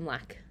myself, I'm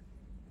like,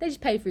 they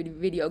just pay for the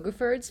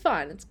videographer. It's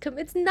fine.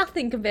 It's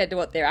nothing compared to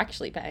what they're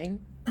actually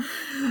paying.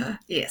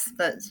 yes,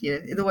 but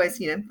it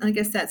always, I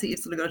guess that's it. You've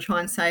sort of got to try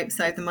and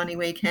save the money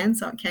where you can,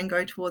 so it can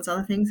go towards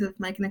other things of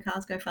making the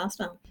cars go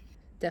faster.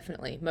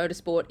 Definitely.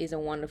 Motorsport is a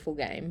wonderful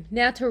game.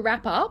 Now, to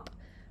wrap up,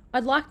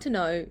 I'd like to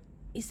know,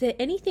 is there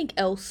anything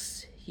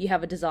else you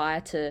have a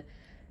desire to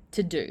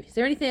do? Is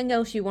there anything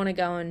else you want to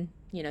go and,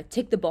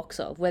 tick the box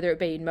of, whether it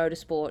be in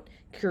motorsport,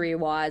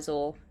 career-wise,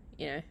 or,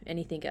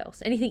 anything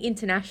else? Anything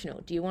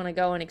international? Do you want to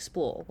go and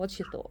explore? What's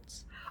your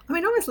thoughts? I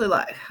mean, obviously,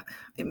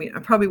 I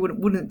probably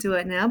wouldn't do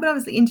it now, but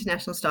obviously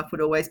international stuff would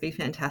always be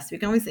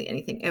fantastic. Obviously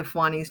anything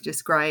F1 is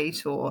just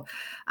great, or,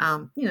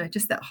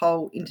 just that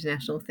whole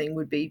international thing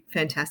would be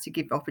fantastic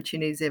if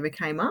opportunities ever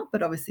came up.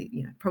 But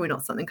obviously, probably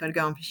not something I'd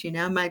go and pursue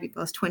now. Maybe if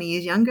I was 20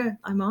 years younger,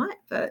 I might,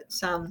 but...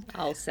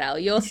 Oh, Sal,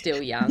 you're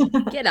still young.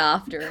 Get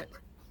after it.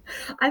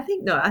 I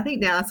think now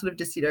I'm sort of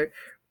just,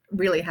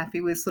 really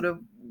happy with sort of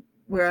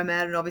where I'm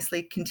at, and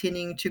obviously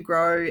continuing to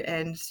grow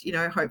and,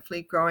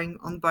 hopefully growing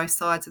on both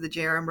sides of the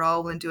GRM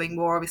role and doing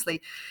more,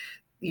 obviously,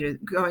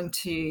 going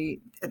to,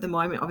 at the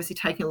moment, obviously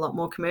taking a lot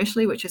more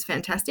commercially, which is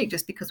fantastic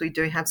just because we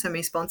do have so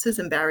many sponsors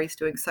and Barry's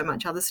doing so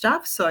much other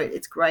stuff. So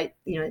it's great,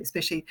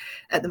 especially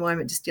at the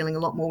moment, just dealing a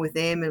lot more with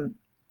them and,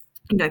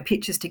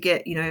 pitches to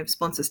get,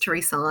 sponsors to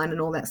re-sign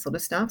and all that sort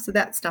of stuff. So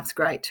that stuff's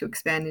great to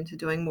expand into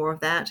doing more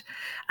of that.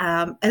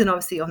 And then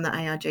obviously on the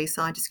ARG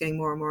side, just getting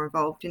more and more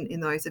involved in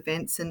those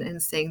events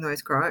and seeing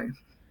those grow.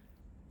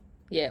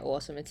 Yeah,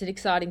 awesome. It's an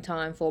exciting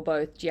time for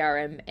both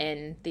GRM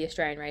and the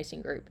Australian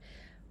Racing Group.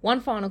 One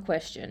final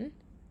question.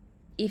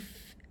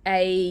 If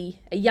a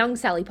young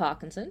Sally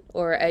Parkinson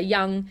or a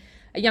young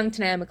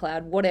Tanea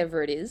McLeod,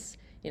 whatever it is,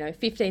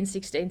 15,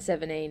 16,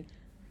 17,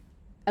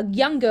 a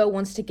young girl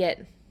wants to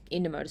get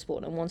into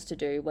motorsport and wants to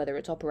do, whether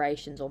it's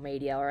operations or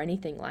media or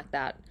anything like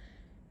that,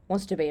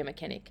 wants to be a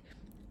mechanic,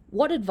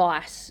 what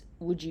advice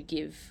would you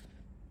give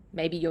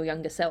maybe your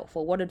younger self,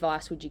 or what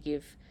advice would you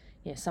give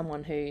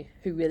someone who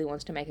really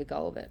wants to make a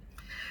go of it?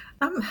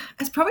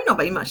 It's probably not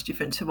been much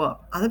different to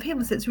what other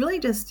people say. It's really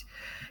just,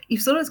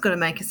 you've sort of got to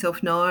make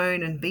yourself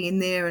known and be in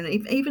there. And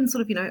even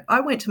sort of,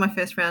 I went to my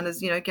first round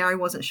as, Garry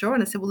wasn't sure.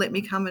 And I said, well, let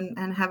me come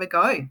and have a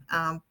go.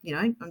 I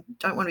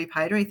don't want to be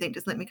paid or anything.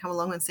 Just let me come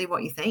along and see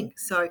what you think.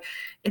 So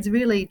it's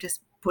really just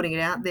putting it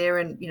out there.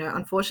 And,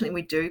 unfortunately,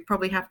 we do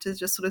probably have to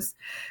just sort of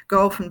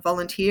go off and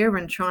volunteer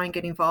and try and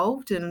get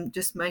involved and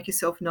just make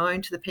yourself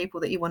known to the people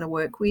that you want to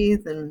work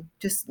with, and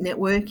just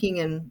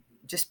networking and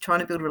just trying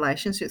to build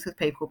relationships with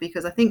people,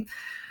 because I think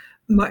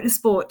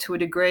motorsport to a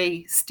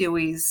degree still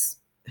is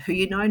who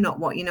you know, not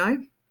what you know.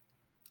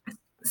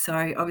 So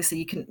obviously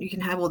you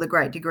can have all the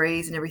great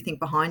degrees and everything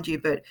behind you,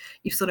 but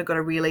you've sort of got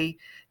to really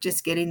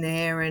just get in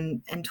there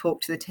and talk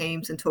to the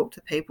teams and talk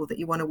to people that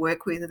you want to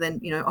work with, and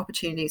then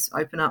opportunities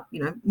open up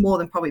more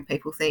than probably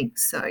people think.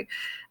 So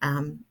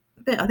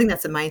but I think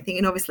that's the main thing,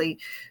 and obviously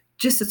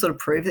just to sort of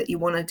prove that you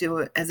want to do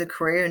it as a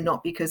career and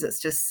not because it's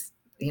just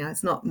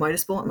it's not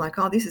motorsport. I'm like,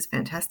 oh, this is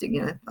fantastic.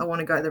 I want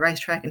to go to the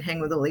racetrack and hang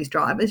with all these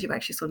drivers. You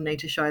actually sort of need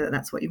to show that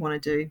that's what you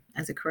want to do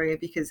as a career,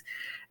 because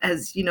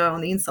as you know,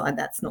 on the inside,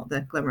 that's not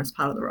the glamorous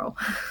part of the role.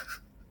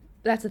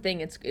 That's the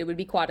thing. It would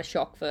be quite a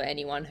shock for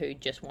anyone who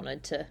just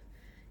wanted to,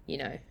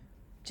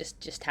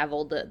 just have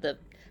all the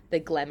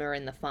glamour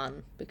and the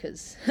fun,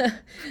 because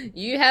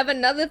you have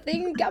another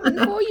thing coming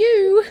for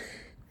you.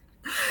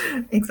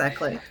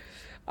 Exactly.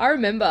 I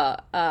remember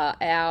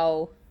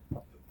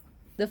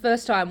the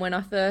first time when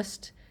I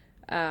first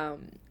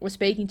was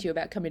speaking to you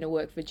about coming to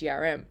work for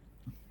GRM,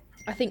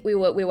 I think we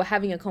were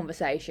having a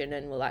conversation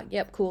and we're like,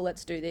 yep, cool,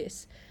 let's do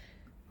this.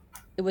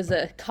 It was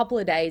a couple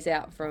of days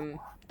out from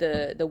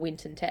the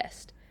Winton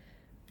test.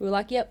 We were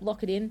like, yep,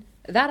 lock it in.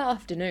 That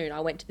afternoon,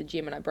 I went to the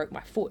gym and I broke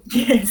my foot.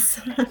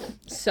 Yes.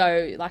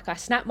 So, I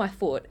snapped my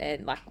foot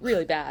and,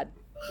 really bad.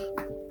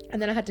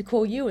 And then I had to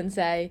call you and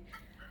say,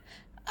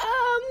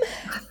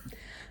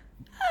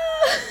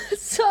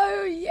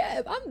 so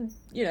yeah, I'm,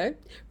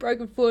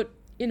 broken foot,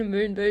 in a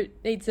moon boot,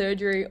 need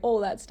surgery, all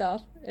that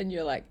stuff. And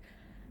you're like,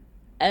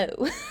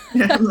 oh.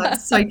 I'm like,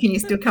 so can you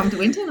still come to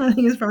Winton? I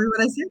think is probably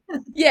what I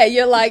said. Yeah,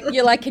 you're like,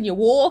 can you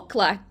walk?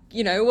 What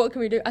can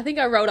we do? I think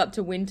I rolled up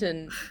to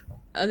Winton.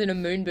 I was in a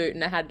moon boot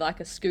and I had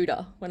a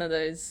scooter, one of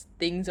those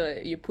things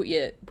where you put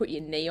your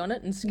knee on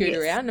it and scoot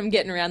around. I'm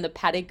getting around the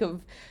paddock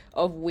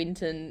of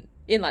Winton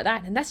in like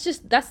that. And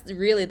that's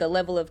really the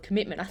level of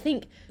commitment. I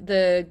think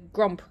the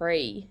Grand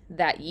Prix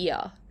that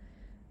year,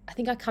 I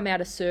think I come out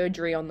of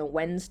surgery on the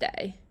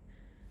Wednesday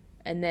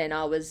and then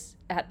I was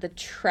at the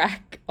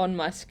track on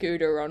my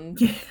scooter on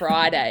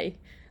Friday,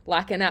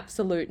 like an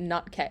absolute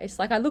nutcase.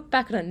 I look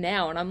back at it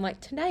now and I'm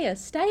like, Tanea,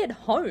 stay at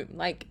home.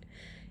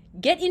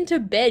 Get into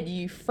bed,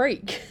 you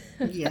freak.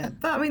 Yeah,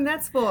 but I mean,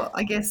 that's what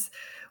I guess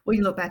when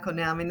you look back on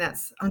now, I mean,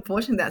 that's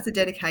unfortunately, that's a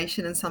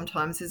dedication. And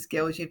sometimes as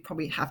girls, you'd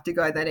probably have to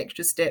go that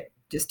extra step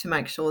just to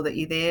make sure that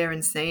you're there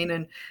and seen.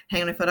 And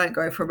hang on, if I don't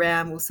go for a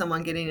round, will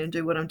someone get in and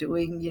do what I'm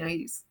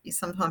doing?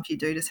 Sometimes you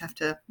do just have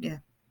to,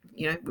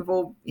 we've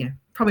all,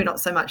 probably not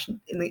so much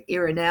in the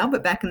era now,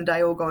 but back in the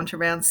day, all gone to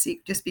round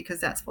 6 just because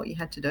that's what you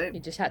had to do. You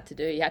just had to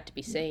do. You had to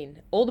be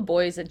seen. All the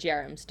boys at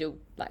GRM still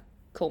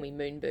call me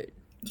Moon Boot.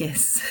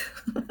 Yes.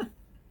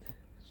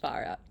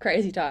 Far out.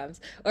 Crazy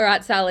times. All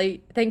right,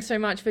 Sally, thanks so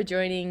much for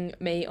joining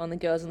me on the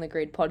Girls on the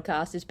Grid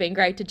podcast. It's been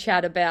great to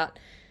chat about,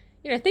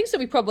 things that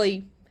we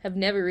probably have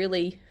never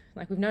really,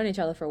 we've known each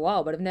other for a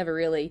while, but have never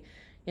really,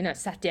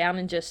 sat down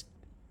and just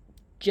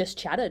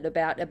chatted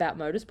about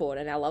motorsport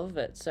and our love of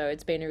it. So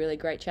it's been a really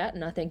great chat,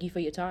 and I thank you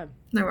for your time.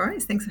 No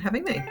worries. Thanks for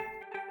having me.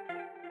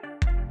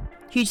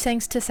 Huge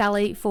thanks to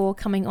Sally for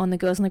coming on the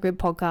Girls on the Grid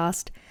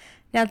podcast.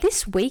 Now,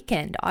 this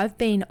weekend, I've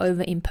been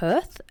over in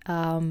Perth.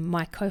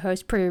 My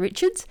co-host, Priya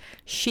Richards,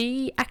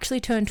 she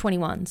actually turned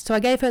 21. So I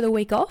gave her the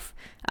week off,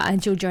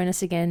 and she'll join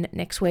us again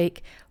next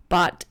week.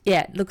 But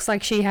yeah, it looks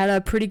like she had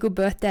a pretty good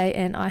birthday,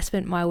 and I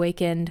spent my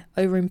weekend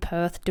over in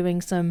Perth doing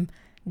some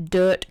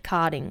dirt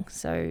karting.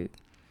 So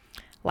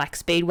like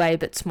speedway,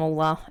 but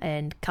smaller,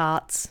 and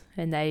karts.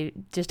 And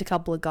just a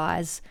couple of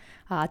guys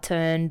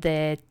turned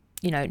their,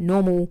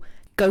 normal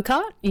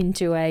go-kart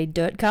into a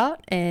dirt kart,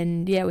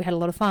 and yeah, we had a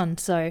lot of fun.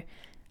 So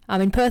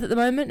I'm in Perth at the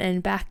moment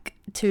and back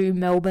to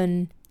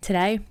Melbourne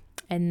today,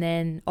 and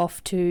then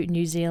off to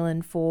New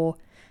Zealand for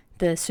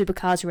the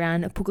supercars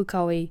around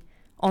Pukekohe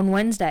on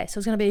Wednesday. So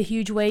it's going to be a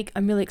huge week.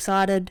 I'm really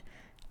excited,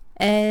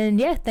 and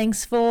yeah,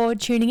 thanks for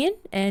tuning in,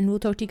 and we'll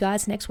talk to you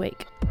guys next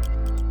week.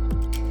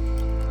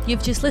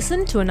 You've just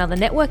listened to another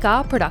Network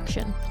R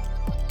production.